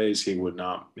Blue Jays, he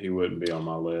wouldn't be on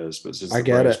my list. But since I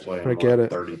get it.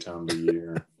 30 times a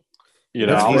year,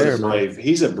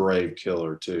 he's a brave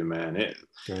killer too, man.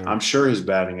 I'm sure his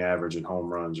batting average and home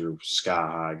runs are sky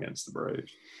high against the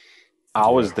Braves. I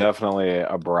was definitely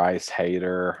a Bryce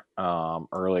hater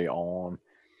early on.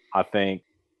 I think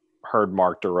heard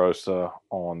Mark DeRosa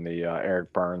on the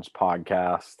Eric Burns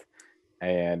podcast,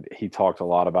 and he talked a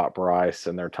lot about Bryce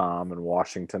and their time in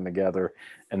Washington together,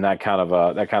 and that kind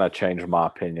of changed my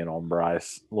opinion on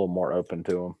Bryce. A little more open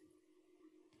to him.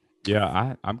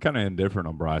 Yeah, I'm kind of indifferent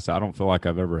on Bryce. I don't feel like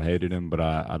I've ever hated him, but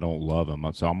I don't love him.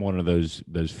 So I'm one of those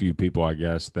few people, I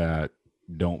guess, that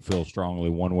don't feel strongly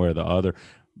one way or the other.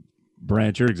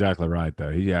 Brant, you're exactly right,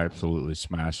 though. He absolutely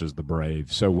smashes the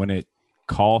Braves. So when it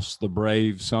costs the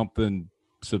Braves something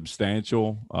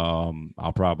substantial,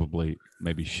 I'll probably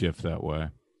maybe shift that way.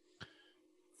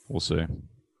 We'll see.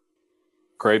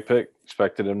 Great pick.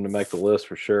 Expected him to make the list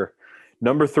for sure.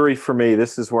 Number 3 for me,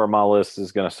 this is where my list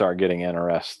is going to start getting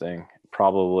interesting.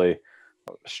 Probably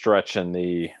stretching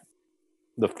the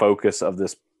focus of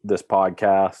this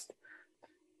podcast.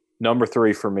 Number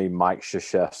 3 for me, Mike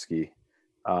Krzyzewski.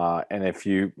 And if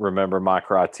you remember my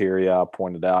criteria, I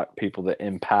pointed out people that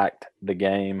impact the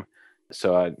game.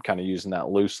 So I'm kind of using that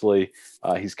loosely.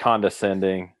 He's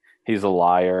condescending. He's a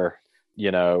liar.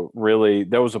 Really,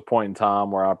 there was a point in time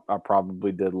where I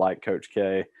probably did like Coach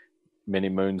K many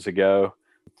moons ago,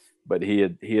 but he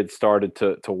had started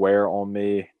to wear on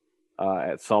me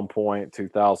at some point,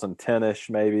 2010-ish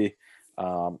maybe.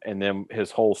 And then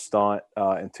his whole stunt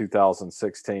in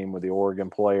 2016 with the Oregon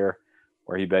player,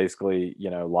 where he basically,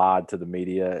 lied to the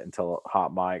media until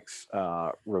Hot Mics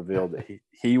revealed that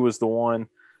he was the one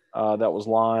that was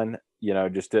lying.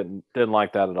 Just didn't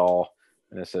like that at all.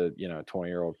 And it's a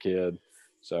 20-year-old kid,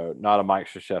 so not a Mike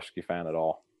Krzyzewski fan at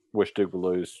all. Wish Duke would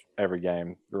lose every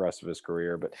game the rest of his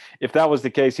career. But if that was the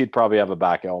case, he'd probably have a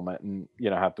back ailment and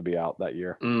have to be out that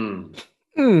year.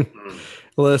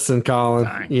 Listen,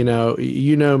 Colin, you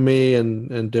know me and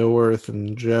Dilworth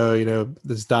and Joe,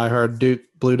 this diehard Duke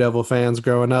Blue Devil fans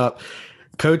growing up.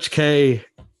 Coach K,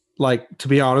 to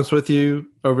be honest with you,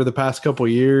 over the past couple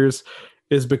of years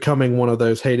is becoming one of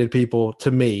those hated people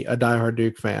to me, a diehard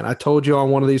Duke fan. I told you on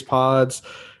one of these pods,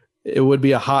 it would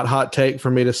be a hot take for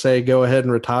me to say, go ahead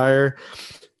and retire.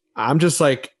 I'm just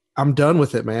I'm done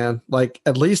with it, man.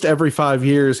 At least every 5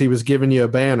 years he was giving you a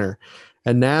banner.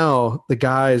 And now the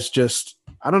guy is just,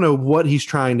 I don't know what he's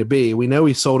trying to be. We know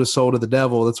he sold his soul to the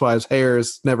devil. That's why his hair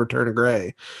has never turned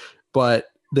gray. But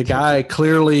the guy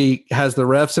clearly has the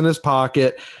refs in his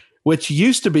pocket, which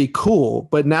used to be cool.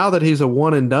 But now that he's a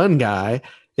one and done guy,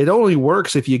 it only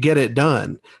works if you get it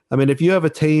done. I mean, if you have a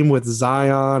team with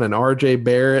Zion and RJ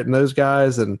Barrett and those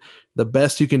guys, and the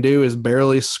best you can do is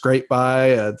barely scrape by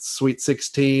a Sweet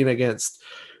 16 against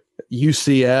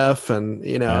UCF, and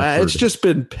it's just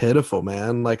been pitiful,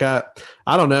 man.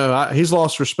 I don't know. He's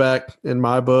lost respect in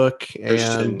my book.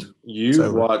 Christian, And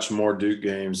you've watched more Duke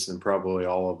games than probably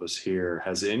all of us here.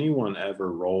 Has anyone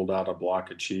ever rolled out a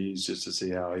block of cheese just to see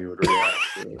how he would react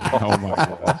to it? Oh my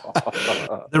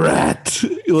God. The rat.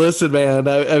 Listen, man.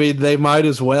 I mean, they might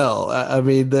as well. I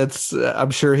mean,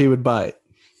 I'm sure he would bite.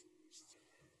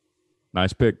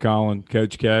 Nice pick, Colin.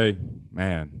 Coach K,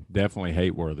 man, definitely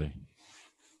hate worthy.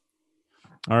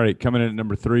 All right, coming in at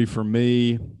number 3 for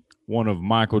me, one of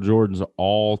Michael Jordan's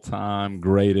all-time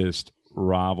greatest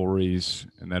rivalries,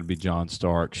 and that'd be John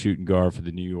Stark, shooting guard for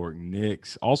the New York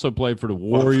Knicks. Also played for the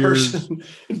Warriors.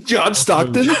 John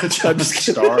Stockton. John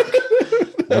Stark.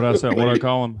 What I said? What I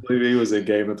call him? I believe he was in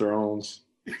Game of Thrones.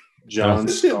 John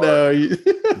Stark. No,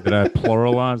 Did I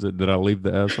pluralize it? Did I leave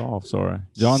the S off? Sorry,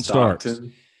 John Starks.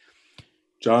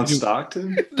 John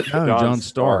Stockton. No, John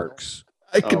Starks.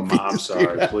 I'm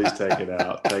sorry. Please take it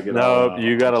out. Take it out. No,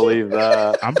 you got to leave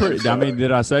that. I mean,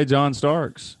 did I say John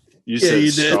Starks? You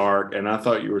said Stark, and I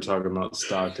thought you were talking about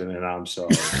Stockton, and I'm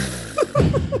sorry.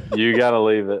 You got to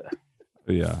leave it.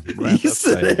 Yeah. You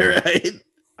said it right.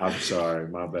 I'm sorry.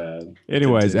 My bad.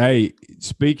 Anyways, hey,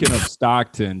 speaking of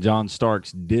Stockton, John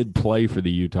Starks did play for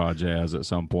the Utah Jazz at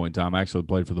some point in time. Actually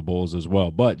played for the Bulls as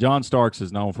well. But John Starks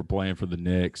is known for playing for the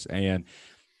Knicks, and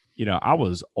I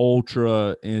was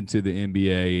ultra into the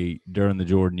NBA during the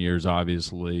Jordan years,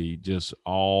 obviously, just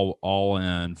all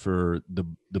in for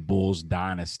the Bulls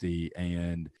dynasty.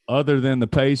 And other than the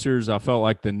Pacers, I felt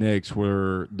like the Knicks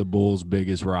were the Bulls'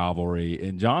 biggest rivalry.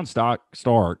 And John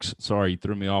Starks, sorry, you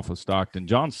threw me off with Stockton.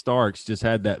 John Starks just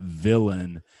had that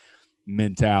villain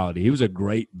mentality. He was a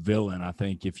great villain, I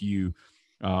think, if you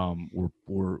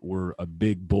were a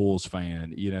big Bulls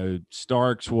fan.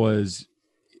 Starks was –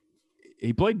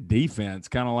 he played defense,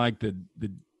 kind of like the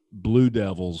Blue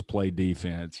Devils play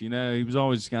defense. He was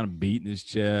always kind of beating his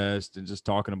chest and just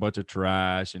talking a bunch of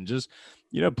trash and just,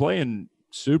 playing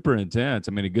super intense.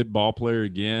 I mean, a good ball player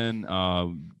again,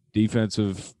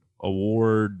 defensive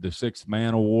award, the sixth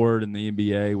man award in the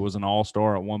NBA, was an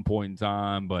all-star at one point in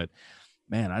time. But,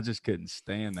 man, I just couldn't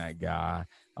stand that guy.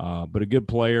 But a good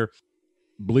player.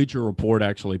 Bleacher Report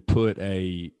actually put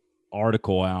a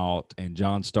article out, and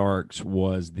John Starks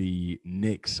was the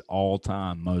Knicks'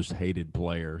 all-time most hated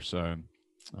player. So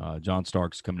John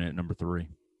Starks coming in at number 3.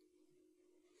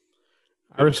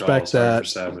 I respect Sorry that. for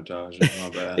sabotaging. My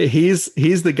bad.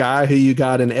 He's the guy who you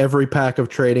got in every pack of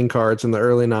trading cards in the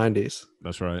early 90s.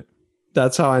 That's right.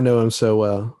 That's how I know him so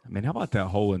well. I mean, how about that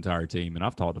whole entire team? And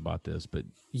I've talked about this, but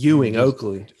Ewing,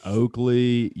 just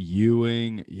Oakley.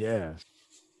 Ewing, yes.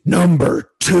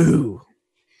 Number 2.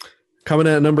 Coming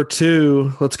in at number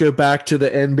 2, let's go back to the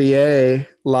NBA.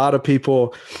 A lot of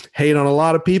people hate on a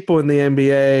lot of people in the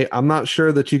NBA. I'm not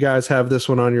sure that you guys have this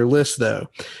one on your list, though.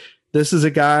 This is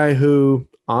a guy who,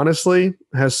 honestly,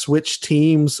 has switched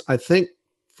teams, I think,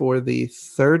 for the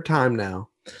 3rd time now.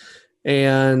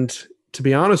 And to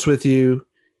be honest with you,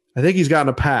 I think he's gotten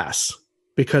a pass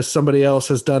because somebody else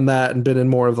has done that and been in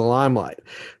more of the limelight.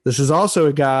 This is also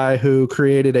a guy who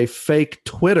created a fake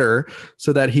Twitter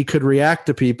so that he could react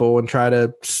to people and try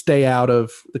to stay out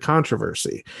of the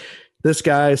controversy. This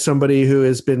guy is somebody who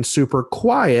has been super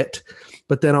quiet,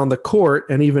 but then on the court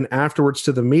and even afterwards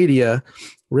to the media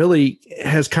really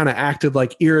has kind of acted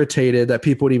like irritated that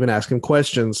people would even ask him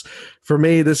questions. For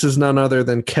me, this is none other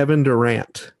than Kevin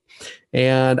Durant.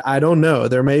 And I don't know,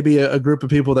 there may be a group of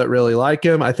people that really like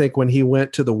him. I think when he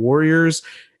went to the Warriors,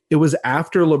 it was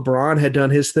after LeBron had done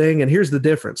his thing. And here's the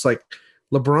difference. Like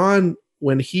LeBron,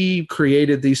 when he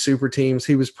created these super teams,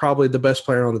 he was probably the best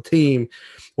player on the team.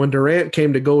 When Durant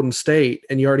came to Golden State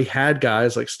and you already had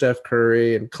guys like Steph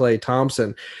Curry and Klay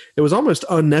Thompson, it was almost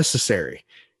unnecessary.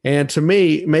 And to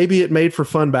me, maybe it made for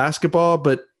fun basketball,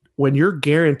 but when you're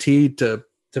guaranteed to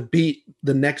beat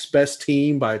the next best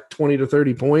team by 20 to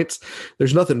 30 points,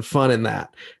 there's nothing fun in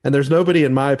that. And there's nobody,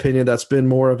 in my opinion, that's been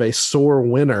more of a sore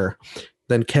winner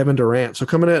than Kevin Durant. So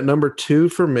coming in at number 2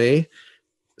 for me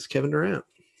is Kevin Durant.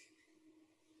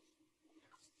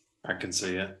 I can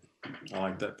see it. I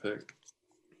like that pick.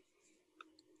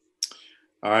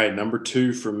 All right, number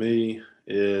 2 for me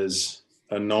is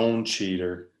a known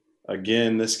cheater.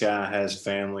 Again, this guy has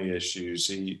family issues.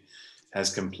 He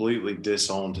has completely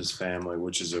disowned his family,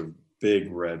 which is a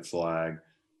big red flag.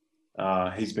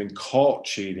 He's been caught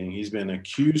cheating. He's been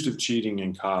accused of cheating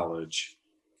in college.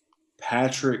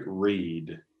 Patrick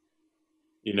Reed,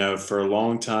 for a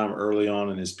long time early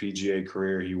on in his PGA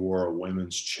career, he wore a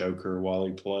women's choker while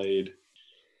he played.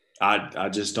 I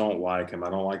just don't like him.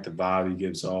 I don't like the vibe he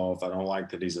gives off. I don't like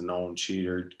that he's a known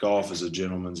cheater. Golf is a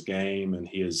gentleman's game, and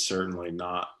he is certainly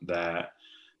not that.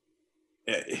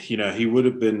 He would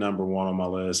have been number 1 on my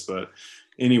list, but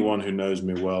anyone who knows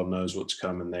me well knows what's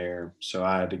coming there. So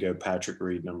I had to go Patrick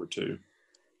Reed, number 2.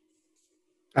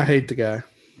 I hate the guy.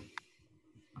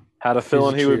 Had a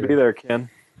feeling he would be there, Ken.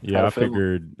 Yeah, I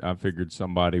figured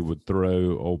somebody would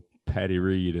throw old Patty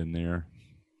Reed in there.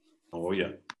 Oh,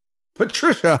 yeah.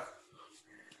 Patricia.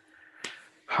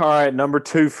 All right, number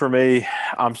 2 for me.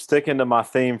 I'm sticking to my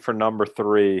theme for number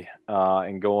 3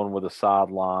 and going with a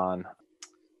sideline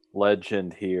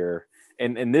legend here.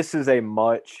 And this is a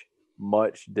much,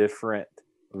 much different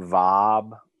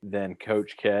vibe than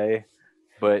Coach K.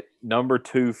 But number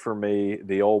 2 for me,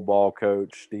 the old ball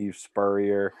coach, Steve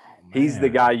Spurrier. He's the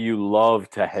guy you love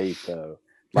to hate, though.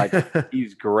 Like,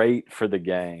 he's great for the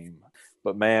game.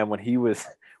 But, man, when he was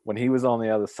on the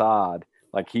other side,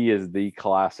 like, he is the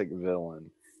classic villain.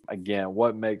 Again,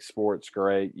 what makes sports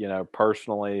great?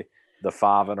 Personally, the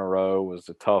 5 in a row was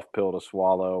a tough pill to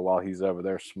swallow while he's over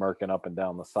there smirking up and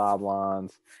down the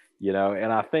sidelines. And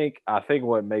I think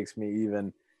what makes me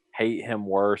even hate him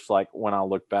worse, like when I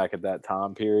look back at that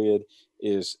time period,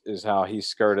 is how he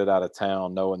skirted out of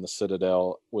town knowing the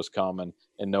Citadel was coming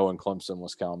and knowing Clemson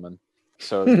was coming.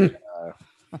 So,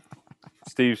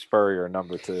 Steve Spurrier,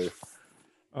 number 2.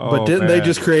 But didn't they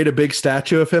just create a big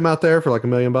statue of him out there for like $1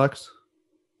 million?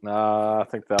 I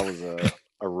think that was a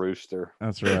rooster.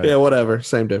 That's right. Yeah, whatever.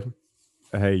 Same difference.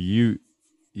 Hey, you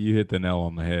hit the nail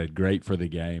on the head. Great for the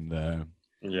game, though.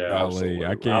 Yeah, absolutely.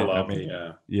 I can't. I love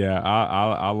him. Yeah,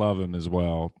 I love him as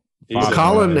well.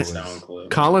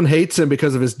 Colin hates him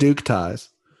because of his Duke ties.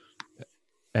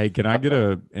 Hey, can I get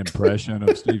an impression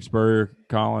of Steve Spurrier,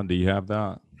 Colin? Do you have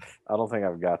that? I don't think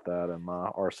I've got that in my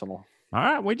arsenal. All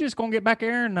right, we're just gonna get back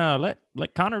here and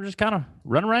let Connor just kind of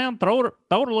run around, throw it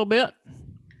a little bit.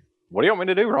 What do you want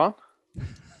me to do, Ron?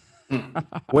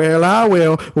 Well, I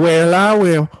will.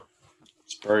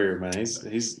 Spurrier, man, I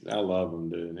love him,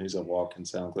 dude. He's a walking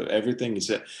sound clip. Everything he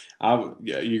said,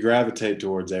 you gravitate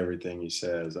towards everything he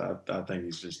says. I think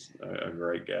he's just a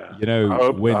great guy.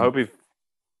 I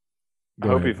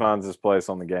hope he finds his place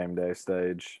on the game day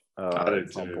stage. I do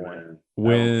at some too, point. man.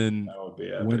 When that would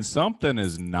be epic. when something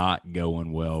is not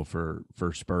going well for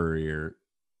Spurrier,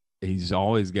 he's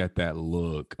always got that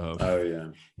look of. Oh yeah,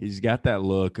 He's got that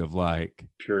look of like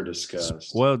pure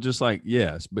disgust. well, just like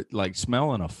yes, but like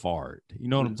smelling a fart. You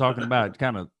know what I'm talking about?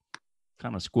 Kind of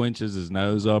squinches his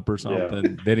nose up or something.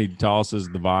 Yeah. Then he tosses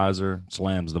the visor,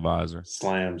 slams the visor.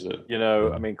 Slams it. You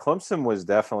know, I mean, Clemson was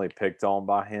definitely picked on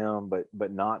by him,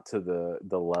 but not to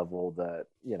the level that,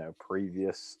 you know,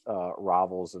 previous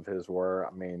rivals of his were.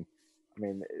 I mean,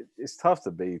 it's tough to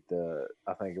beat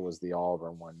I think it was the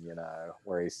Auburn one, you know,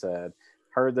 where he said,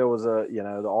 heard there was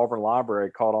the Auburn library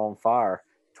caught on fire.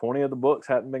 20 of the books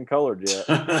hadn't been colored yet.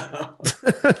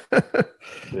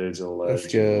 Dude's a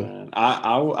legend, man.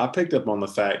 I picked up on the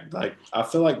fact, like, I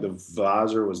feel like the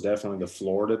visor was definitely the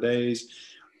Florida days.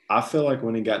 I feel like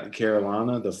when he got to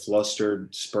Carolina, the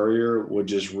flustered Spurrier would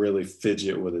just really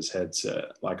fidget with his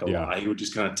headset, like a lot. He would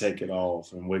just kind of take it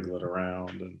off and wiggle it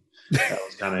around, and that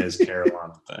was kind of his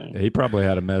Carolina thing. He probably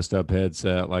had a messed up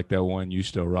headset like that one you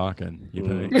still rocking, you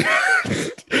think?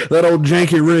 That old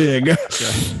janky rig.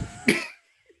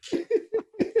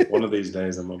 One of these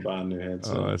days, I'm going to buy a new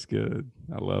headset. Oh, that's good.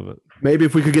 I love it. Maybe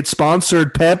if we could get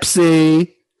sponsored,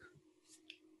 Pepsi.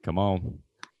 Come on.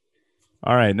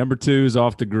 All right, number 2 is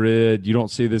off the grid. You don't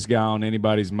see this guy on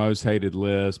anybody's most hated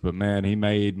list, but man, he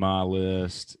made my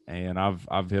list, and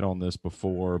I've hit on this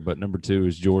before. But number 2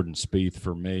 is Jordan Spieth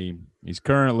for me. He's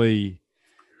currently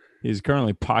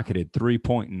pocketed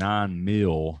 $3.9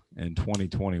 million in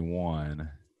 2021.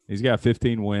 He's got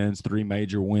 15 wins, 3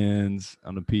 major wins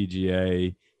on the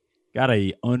PGA. Got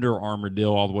a Under Armour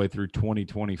deal all the way through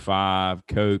 2025.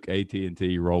 Coke,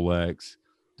 AT&T, Rolex,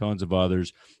 tons of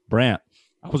others. Brant,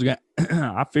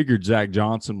 I figured Zach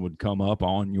Johnson would come up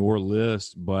on your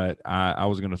list, but I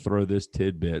was going to throw this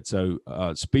tidbit. So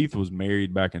Spieth was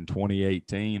married back in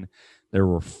 2018. There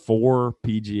were 4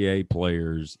 PGA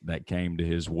players that came to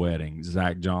his wedding.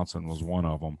 Zach Johnson was one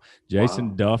of them.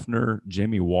 Jason Duffner,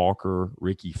 Jimmy Walker,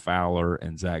 Ricky Fowler,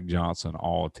 and Zach Johnson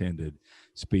all attended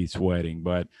Spieth's wedding.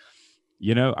 But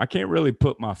you know, I can't really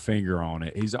put my finger on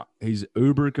it. He's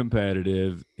uber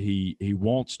competitive. He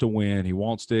wants to win. He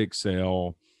wants to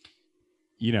excel.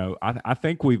 You know, I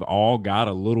think we've all got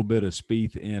a little bit of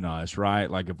Spieth in us, right?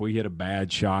 Like if we hit a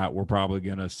bad shot, we're probably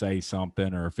going to say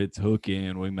something, or if it's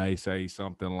hooking, we may say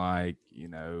something like, you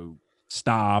know,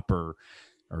 stop or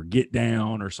get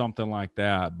down or something like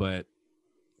that. But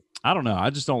I don't know. I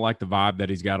just don't like the vibe that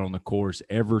he's got on the course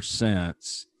ever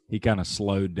since he kind of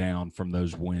slowed down from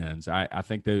those wins. I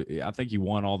think he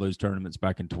won all those tournaments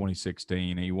back in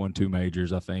 2016. He won 2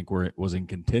 majors, I think, where it was in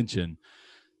contention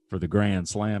for the Grand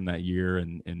Slam that year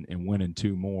and winning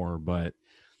 2 more. But,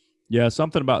 yeah,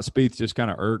 something about Spieth just kind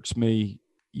of irks me.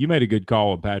 You made a good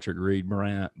call with Patrick Reed,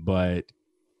 Brant, but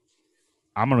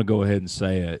I'm going to go ahead and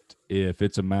say it. If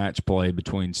it's a match play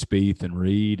between Spieth and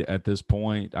Reed at this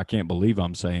point, I can't believe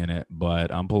I'm saying it, but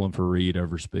I'm pulling for Reed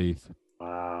over Spieth.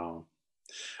 Wow.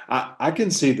 I can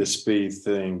see the Spieth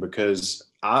thing because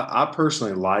I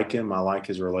personally like him. I like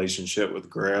his relationship with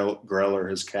Greller,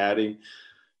 his caddy.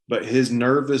 But his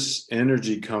nervous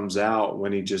energy comes out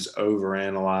when he just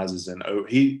overanalyzes and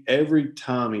every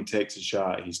time he takes a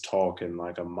shot, he's talking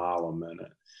like a mile a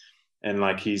minute. And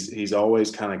like he's always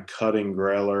kind of cutting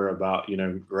Greller about, you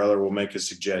know, Greller will make a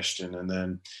suggestion and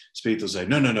then Spieth will say,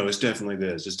 no, it's definitely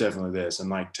this. It's definitely this. And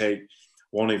like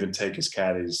won't even take his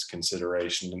caddy's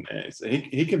consideration. And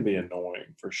he can be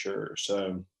annoying for sure.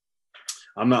 So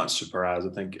I'm not surprised.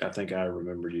 I think I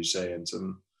remembered you saying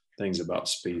some things about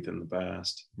Spieth in the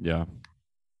past. Yeah.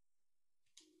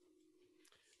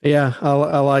 Yeah,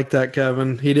 I like that,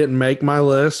 Kevin. He didn't make my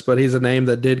list, but he's a name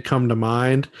that did come to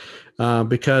mind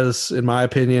because, in my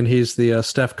opinion, he's the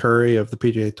Steph Curry of the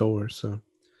PGA Tour. So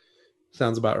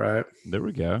sounds about right. There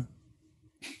we go.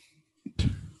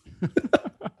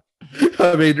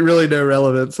 I mean, really no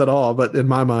relevance at all, but in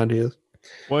my mind, he is.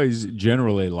 Well, he's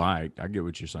generally liked. I get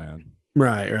what you're saying.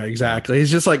 Right, exactly.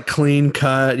 He's just like clean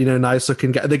cut, you know, nice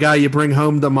looking guy. The guy you bring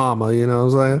home to mama, you know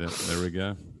what I'm saying? There we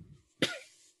go.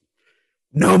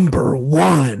 Number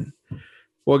 1.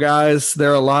 Well, guys,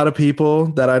 there are a lot of people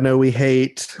that I know we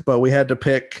hate, but we had to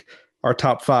pick our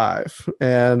top 5.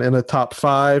 And in a top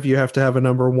 5, you have to have a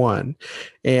number 1.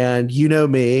 And you know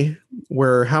me,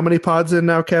 we're how many pods in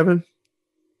now, Kevin?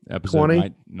 Episode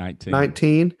 20?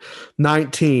 19.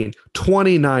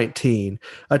 2019.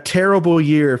 A terrible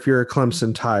year if you're a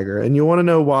Clemson Tiger. And you want to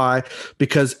know why?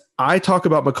 Because I talk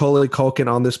about Macaulay Culkin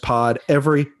on this pod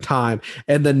every time.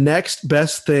 And the next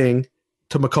best thing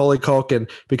to Macaulay Culkin,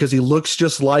 because he looks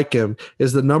just like him,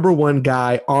 is the number 1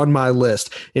 guy on my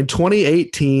list. In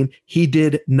 2018, he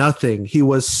did nothing. He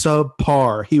was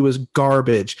subpar. He was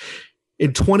garbage.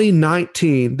 In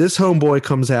 2019, this homeboy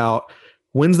comes out,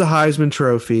 wins the Heisman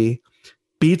Trophy,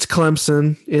 beats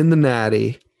Clemson in the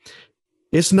Natty,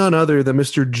 it's none other than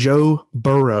Mr. Joe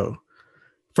Burrow.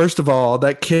 First of all,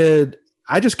 that kid,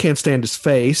 I just can't stand his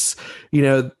face. You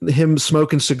know, him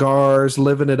smoking cigars,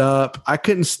 living it up. I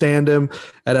couldn't stand him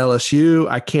at LSU.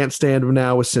 I can't stand him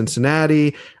now with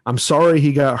Cincinnati. I'm sorry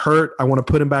he got hurt. I want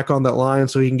to put him back on that line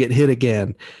so he can get hit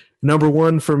again. Number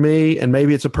one for me, and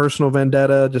maybe it's a personal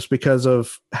vendetta just because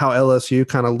of how LSU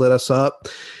kind of lit us up,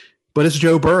 but it's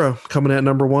Joe Burrow coming at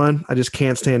number one. I just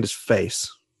can't stand his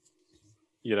face.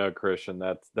 You know, Christian,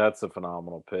 that's a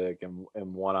phenomenal pick and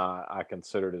one I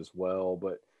considered as well.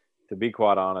 But to be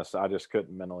quite honest, I just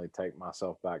couldn't mentally take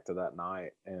myself back to that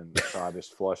night, and so I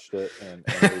just flushed it and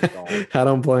moved on. I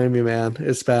don't blame you, man.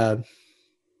 It's bad.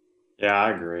 Yeah,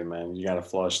 I agree, man. You got to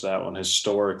flush that one.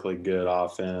 Historically good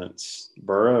offense.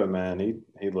 Burrow, man,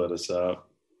 he lit us up.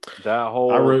 That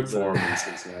whole I root for him in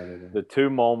Cincinnati. The two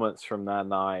moments from that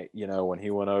night, you know, when he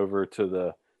went over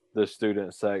to the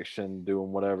student section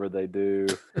doing whatever they do,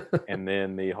 and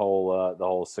then the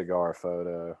whole cigar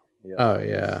photo. Yeah. Oh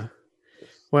yeah.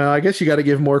 Well, I guess you got to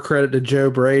give more credit to Joe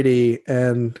Brady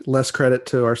and less credit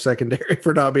to our secondary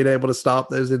for not being able to stop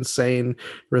those insane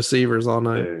receivers all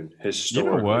night. Dude,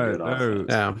 historically what? good offense.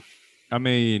 Yeah. I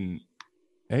mean,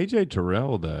 AJ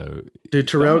Terrell though. Dude,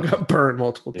 Terrell got burned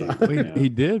multiple Yeah. times. He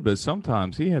did, but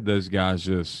sometimes he had those guys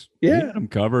just he Yeah. had them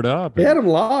covered up. He had him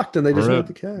locked, and they just Burrow- let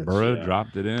the catch. Burrow Yeah.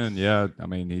 dropped it in. Yeah, I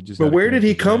mean, he just. But had to where did catch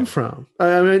he it come in. from?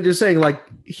 I mean, just saying, like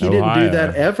he didn't do that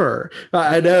Ohio. ever.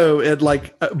 I know, it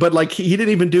but he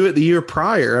didn't even do it the year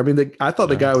prior. I mean, I thought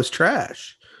the guy was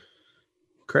trash.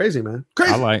 Crazy, man.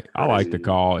 Crazy. I like the Crazy.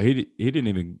 call. He didn't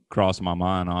even cross my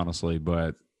mind honestly,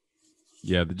 but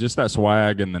yeah, just that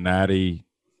swag and the natty,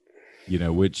 you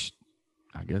know, which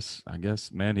I guess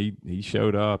man, he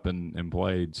showed up and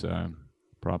played. So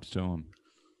props to him.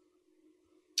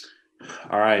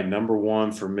 All right, number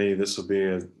one for me, this will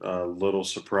be a little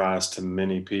surprise to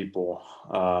many people.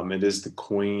 It is the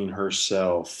queen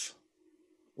herself,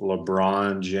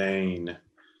 LeBron James.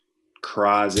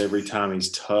 Cries every time he's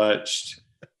touched.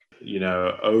 You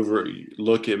know,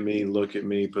 look at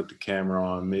me, put the camera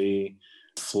on me.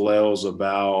 Flails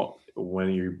about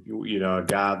when you know, a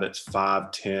guy that's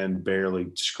 5'10"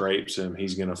 barely scrapes him,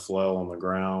 he's going to flail on the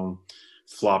ground,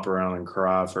 flop around and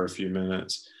cry for a few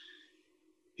minutes.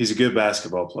 He's a good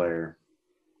basketball player.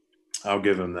 I'll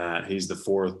give him that. He's the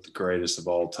fourth greatest of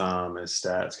all time. His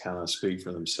stats kind of speak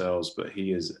for themselves, but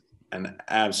he is an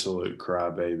absolute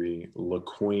crybaby.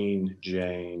 LaQueen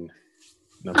Jane,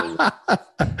 number one.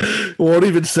 Won't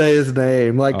even say his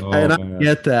name. Like, Oh, and man. I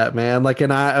get that, man. Like,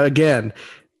 and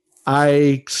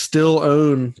I still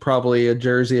own probably a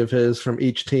jersey of his from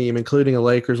each team, including a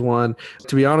Lakers one.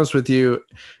 To be honest with you,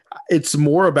 it's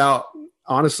more about,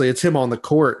 honestly, it's him on the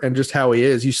court and just how he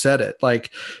is. You said it.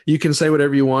 Like, you can say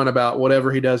whatever you want about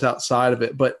whatever he does outside of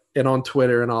it, and on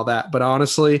Twitter and all that. But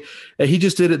honestly, he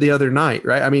just did it the other night,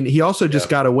 right? I mean, he also just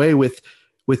got away with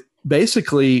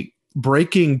basically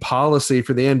breaking policy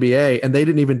for the NBA, and they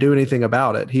didn't even do anything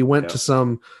about it. He went to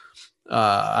some,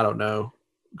 I don't know,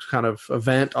 kind of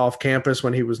event off campus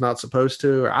when he was not supposed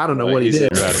to, or I don't know what he He's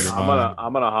did. You're out of your mind.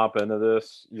 I'm gonna hop into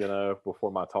this, you know,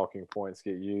 before my talking points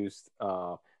get used.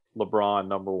 LeBron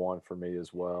number one for me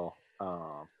as well.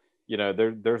 You know,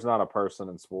 there's not a person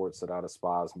in sports that I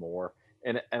despise more,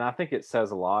 and I think it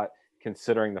says a lot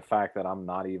considering the fact that I'm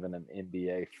not even an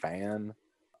NBA fan,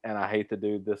 and I hate the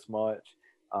dude this much.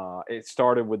 It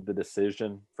started with the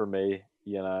decision for me.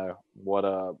 You know, what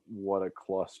a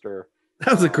cluster.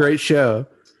 That was a great show.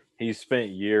 He spent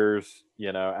years,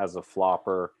 you know, as a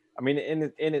flopper. I mean,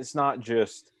 and it's not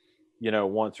just, you know,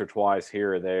 once or twice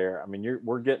here or there. I mean,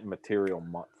 we're getting material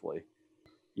monthly.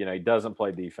 You know, he doesn't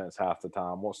play defense half the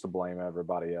time, wants to blame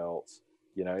everybody else.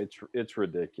 You know, it's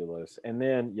ridiculous. And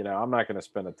then, you know, I'm not going to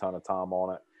spend a ton of time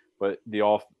on it, but the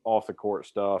off the court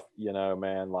stuff, you know,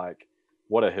 man, like,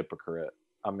 what a hypocrite.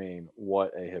 I mean,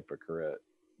 what a hypocrite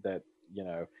that, you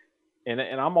know, and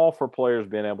I'm all for players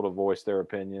being able to voice their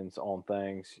opinions on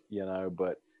things, you know,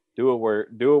 but do it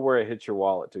where it hits your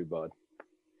wallet too, bud.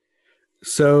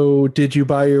 So did you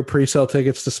buy your pre-sale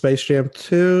tickets to Space Jam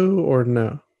 2 or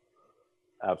no?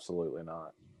 Absolutely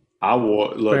not. I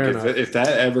will look Fair enough. if that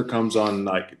ever comes on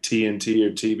like TNT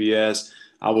or TBS,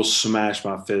 I will smash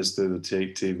my fist through the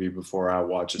TV before I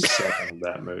watch a second of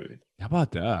that movie. How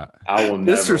about that? I will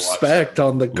never Disrespect watch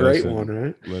on the great Listen. one,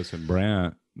 right? Listen,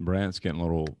 Brant's getting a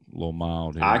little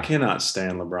mild here. I cannot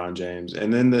stand LeBron James.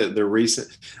 And then the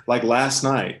recent, like last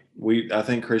night, I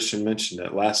think Christian mentioned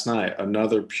it. Last night,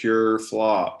 another pure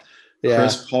flop. Yeah.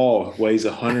 Chris Paul weighs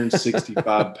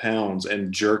 165 pounds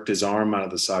and jerked his arm out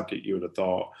of the socket, you would have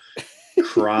thought.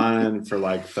 crying for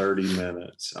like 30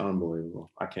 minutes.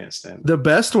 Unbelievable. I can't stand it. The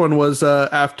best one was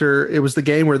after it was the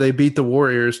game where they beat the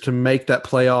Warriors to make that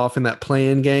playoff in that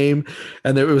play-in game,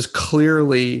 and it was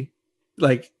clearly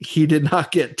like he did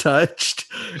not get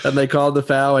touched, and they called the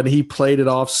foul, and he played it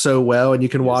off so well, and you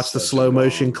can watch the slow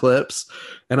motion clips,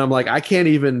 and I'm like, I can't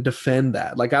even defend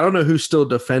that. Like, I don't know who's still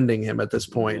defending him at this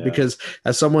point, because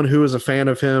as someone who was a fan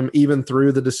of him, even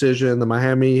through the decision, the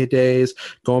Miami days,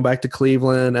 going back to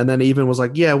Cleveland, and then even was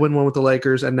like, yeah, win one with the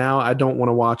Lakers, and now I don't want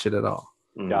to watch it at all.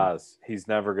 Guys, he's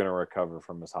never going to recover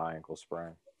from his high ankle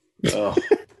sprain. Oh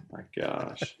my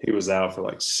gosh. He was out for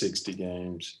like 60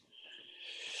 games.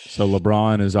 So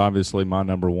LeBron is obviously my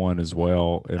number one as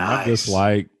well. And Nice.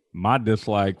 my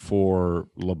dislike for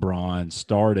LeBron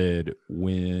started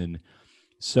when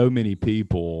so many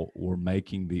people were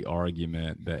making the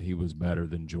argument that he was better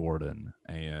than Jordan.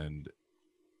 And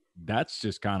that's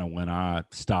just kind of when I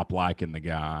stopped liking the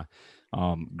guy.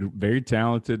 Very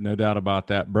talented, no doubt about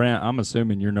that. Brant, I'm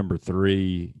assuming you're number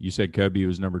 3. You said Kobe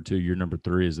was number 2. You're number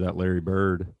 3. Is that Larry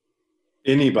Bird?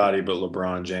 Anybody but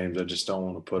LeBron James. I just don't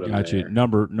want to put him Got you. there.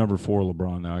 Number 4,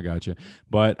 LeBron. Now I got you.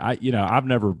 But I've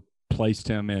never placed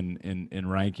him in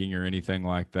ranking or anything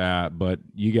like that. But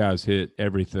you guys hit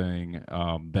everything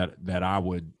that I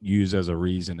would use as a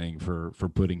reasoning for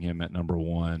putting him at number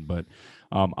 1. But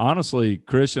honestly,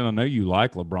 Christian, I know you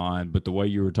like LeBron, but the way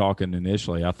you were talking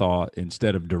initially, I thought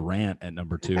instead of Durant at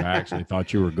number 2, I actually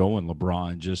thought you were going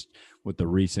LeBron just with the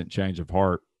recent change of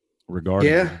heart regarding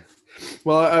him.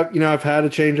 Well, I've had a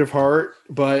change of heart,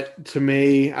 but to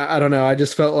me, I don't know. I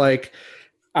just felt like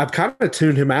I've kind of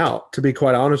tuned him out, to be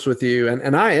quite honest with you.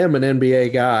 And I am an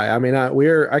NBA guy. I mean,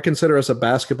 I consider us a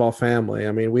basketball family.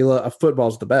 I mean, we love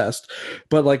football's the best,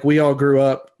 but like we all grew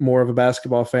up more of a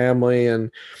basketball family, and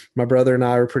my brother and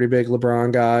I were pretty big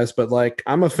LeBron guys. But like,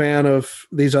 I'm a fan of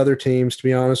these other teams, to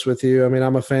be honest with you. I mean,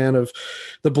 I'm a fan of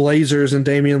the Blazers and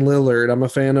Damian Lillard. I'm a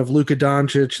fan of Luka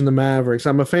Doncic and the Mavericks.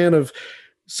 I'm a fan of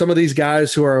some of these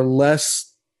guys who are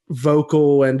less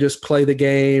vocal and just play the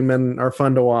game and are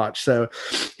fun to watch. So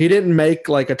he didn't make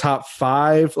like a top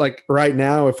 5. Like right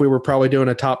now, if we were probably doing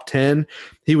a top 10,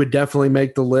 he would definitely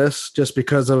make the list just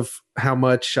because of how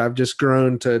much I've just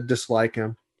grown to dislike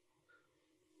him.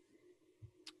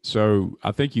 So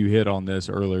I think you hit on this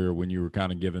earlier when you were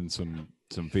kind of giving some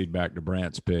feedback to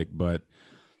Brant's pick, but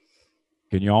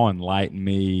can y'all enlighten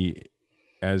me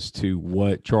as to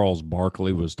what Charles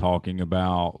Barkley was talking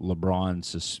about,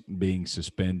 LeBron being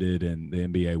suspended and the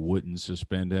NBA wouldn't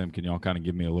suspend him? Can y'all kind of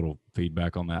give me a little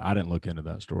feedback on that? I didn't look into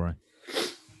that story.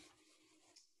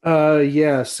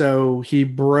 Yeah, so he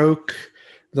broke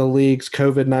the league's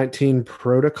COVID-19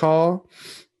 protocol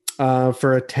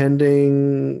for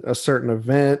attending a certain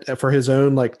event for his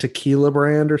own like tequila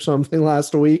brand or something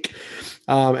last week.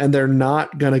 And they're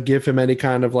not going to give him any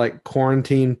kind of like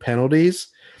quarantine penalties.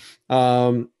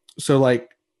 So like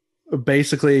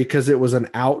basically because it was an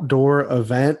outdoor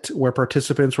event where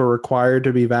participants were required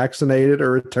to be vaccinated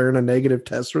or return a negative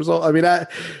test result. I mean,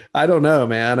 I don't know,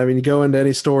 man. I mean, you go into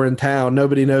any store in town,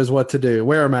 nobody knows what to do.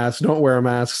 Wear a mask, don't wear a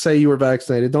mask, say you were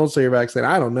vaccinated, don't say you're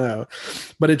vaccinated. I don't know.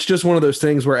 But it's just one of those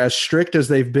things where as strict as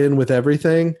they've been with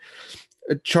everything,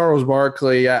 Charles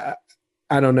Barkley, I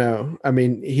don't know. I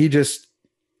mean,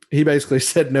 he basically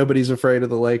said nobody's afraid of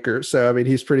the Lakers. So, I mean,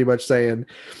 he's pretty much saying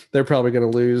they're probably going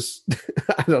to lose.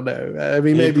 I don't know. I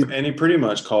mean, maybe. And he pretty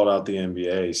much called out the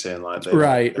NBA saying like they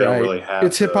right. don't really have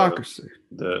it's hypocrisy.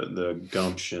 The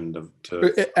gumption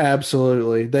to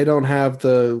absolutely. They don't have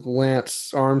the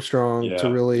Lance Armstrong to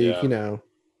really,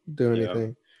 do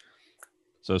anything.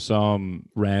 So some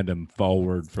random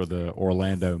forward for the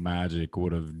Orlando Magic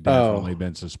would have definitely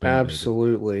been suspended.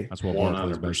 Absolutely. That's what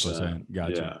Barkley's basically saying.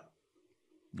 Gotcha.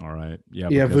 Yeah. All right. Yeah.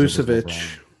 Vucevic.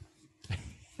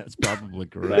 That's probably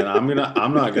correct. Man,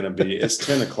 I'm not gonna be. It's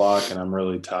 10:00 and I'm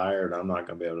really tired. I'm not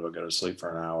gonna be able to go to sleep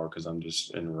for an hour because I'm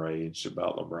just enraged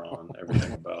about LeBron.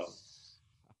 Everything about.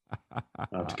 I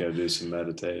have to go do some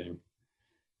meditating.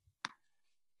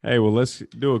 Hey, well, let's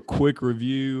do a quick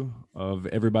review of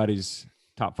everybody's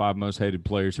top 5 most hated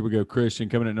players. Here we go. Christian,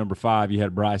 coming at number 5, you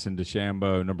had Bryson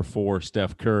DeChambeau. Number 4,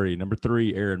 Steph Curry. Number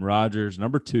 3, Aaron Rodgers.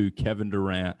 Number 2, Kevin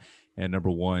Durant. And number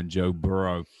 1, Joe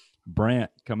Burrow.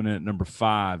 Brant coming in at number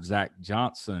 5, Zach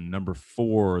Johnson. Number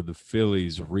 4, the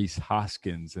Phillies, Reese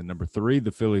Hoskins. And number 3,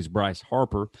 the Phillies, Bryce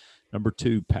Harper. Number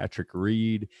 2, Patrick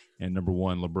Reed. And number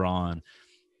 1, LeBron.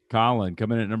 Colin,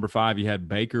 coming in at number 5, you had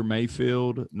Baker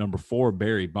Mayfield. Number 4,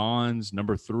 Barry Bonds.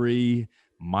 Number 3,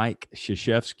 Mike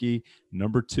Krzyzewski.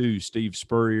 Number 2, Steve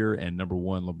Spurrier. And number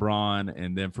 1, LeBron.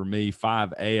 And then for me,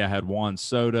 5A, I had Juan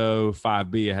Soto.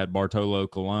 5B, I had Bartolo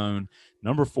Colon.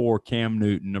 Number 4, Cam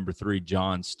Newton. Number 3,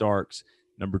 John Starks.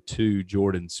 Number 2,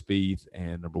 Jordan Spieth.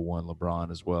 And number 1,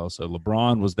 LeBron as well. So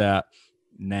LeBron was that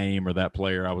name or that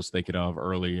player I was thinking of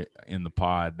early in the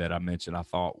pod that I mentioned I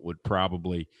thought would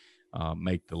probably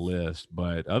make the list.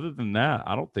 But other than that,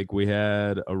 I don't think we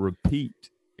had a repeat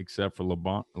except for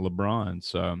LeBron.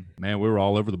 So, man, we were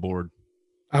all over the board.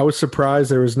 I was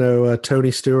surprised there was no Tony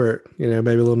Stewart, maybe a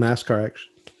little NASCAR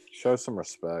action. Show some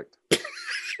respect.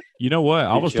 You know what?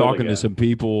 I was talking to some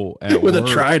people at with work.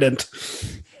 A trident.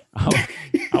 I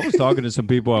was talking to some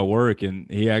people at work, and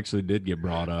he actually did get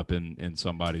brought up in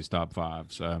somebody's top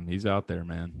 5. So he's out there,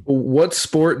 man. What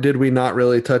sport did we not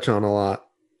really touch on a lot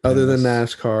other than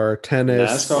NASCAR?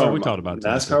 Tennis. NASCAR, we talked about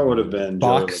NASCAR would have been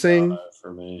boxing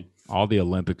for me. All the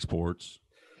Olympic sports.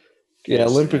 Yeah,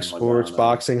 Olympic sports,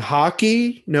 boxing,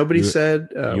 hockey. Nobody said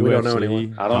we don't know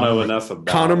anyone. I don't know enough about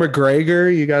Conor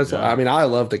McGregor. You guys, I mean, I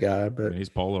love the guy, but he's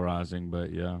polarizing.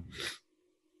 But yeah,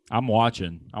 I'm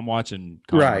watching. Conor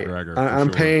McGregor. I'm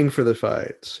paying for the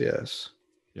fights. Yes.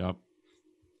 Yep.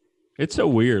 It's so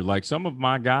weird. Like some of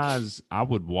my guys, I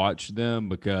would watch them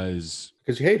because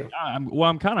you hate them.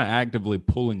 I'm kind of actively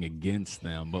pulling against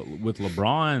them. But with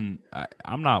LeBron,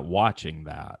 I'm not watching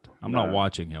that. I'm not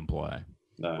watching him play.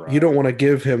 No. You don't want to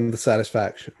give him the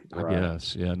satisfaction. I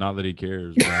guess. Yeah. Not that he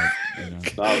cares. But,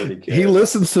 Not that he cares. He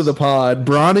listens to the pod.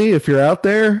 Bronny, if you're out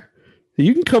there,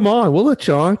 you can come on. We'll let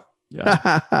you on.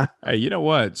 Yeah. Hey, you know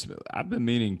what? I've been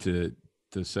meaning to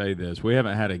say this. We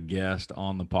haven't had a guest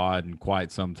on the pod in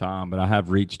quite some time, but I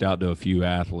have reached out to a few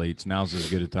athletes. Now's as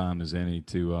good a time as any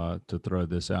to throw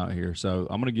this out here. So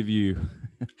I'm going to give you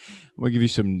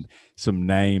some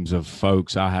names of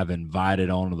folks I have invited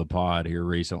onto the pod here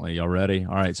recently. Y'all ready?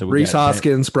 All right. So we Reese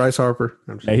Hoskins, Bryce Harper,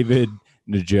 David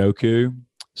Njoku,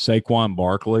 Saquon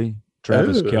Barkley,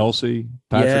 Travis Kelce,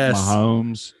 Patrick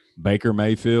Mahomes, Baker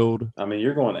Mayfield. I mean,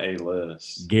 you're going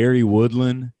A-list. Gary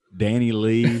Woodland, Danny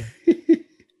Lee,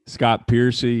 Scott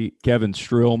Piercy, Kevin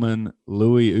Strillman,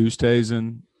 Louis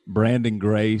Oosthuizen, Brandon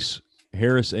Grace,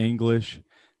 Harris English,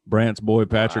 Brant's boy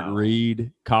Patrick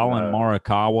Reed, Colin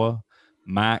Morikawa,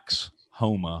 Max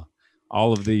Homa.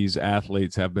 All of these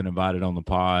athletes have been invited on the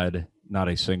pod. Not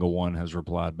a single one has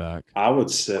replied back. I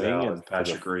would sit and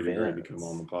Patrick Reed agreed to come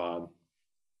on the pod.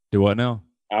 Do what now?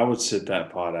 I would sit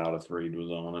that pod out if Reed was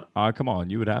on it. Come on.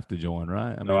 You would have to join,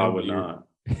 right? No, I would not.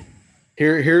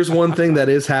 Here's one thing that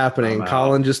is happening.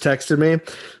 Colin just texted me.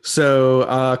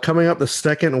 So coming up the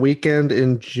second weekend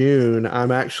in June,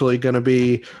 I'm actually going to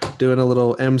be doing a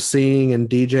little emceeing and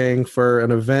DJing for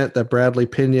an event that Bradley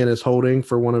Pinion is holding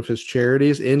for one of his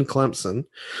charities in Clemson.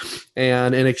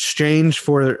 And in exchange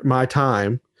for my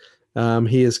time,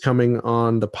 he is coming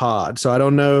on the pod. So I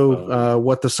don't know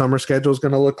what the summer schedule is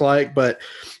going to look like, but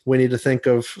we need to think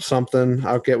of something.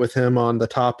 I'll get with him on the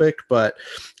topic, but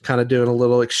kind of doing a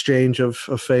little exchange of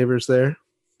favors there.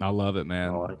 I love it,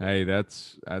 man. Hey,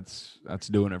 that's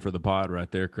doing it for the pod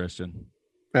right there, Christian.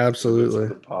 Absolutely.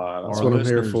 That's what I'm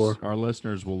here for. Our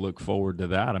listeners will look forward to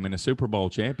that. I mean, a Super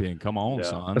Bowl champion. Come on,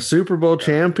 son. A Super Bowl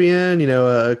champion,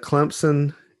 a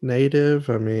Clemson native.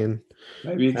 I mean,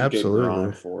 maybe you could get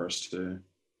Gronk for us too.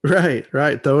 Right.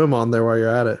 Throw him on there while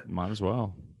you're at it. Might as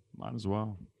well.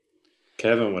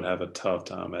 Kevin would have a tough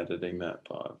time editing that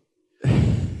pod.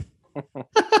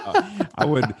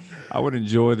 I would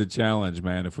enjoy the challenge,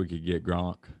 man, if we could get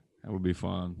Gronk. That would be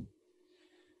fun.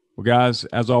 Well, guys,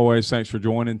 as always, thanks for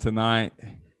joining tonight.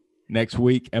 Next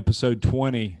week, episode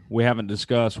 20, we haven't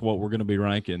discussed what we're going to be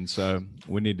ranking, so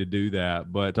we need to do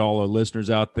that. But to all our listeners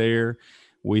out there,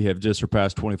 we have just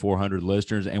surpassed 2,400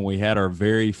 listeners, and we had our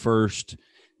very first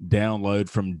download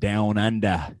from down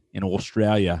under in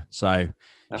Australia. So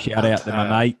shout out to my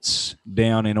mates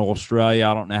down in Australia.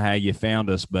 I don't know how you found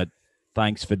us, but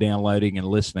thanks for downloading and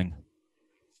listening.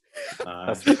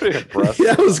 That's pretty impressive.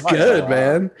 That was good,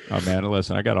 man. Oh man,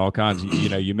 listen, I got all kinds.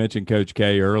 You mentioned Coach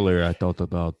K earlier. I thought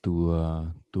about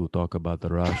to talk about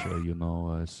Russia.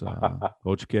 As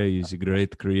Coach K is a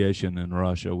great creation in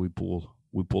Russia. We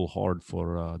pull hard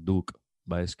for Duke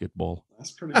basketball.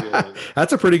 That's pretty good.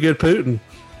 That's a pretty good Putin.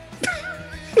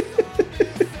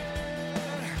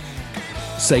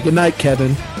 Say goodnight,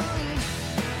 Kevin.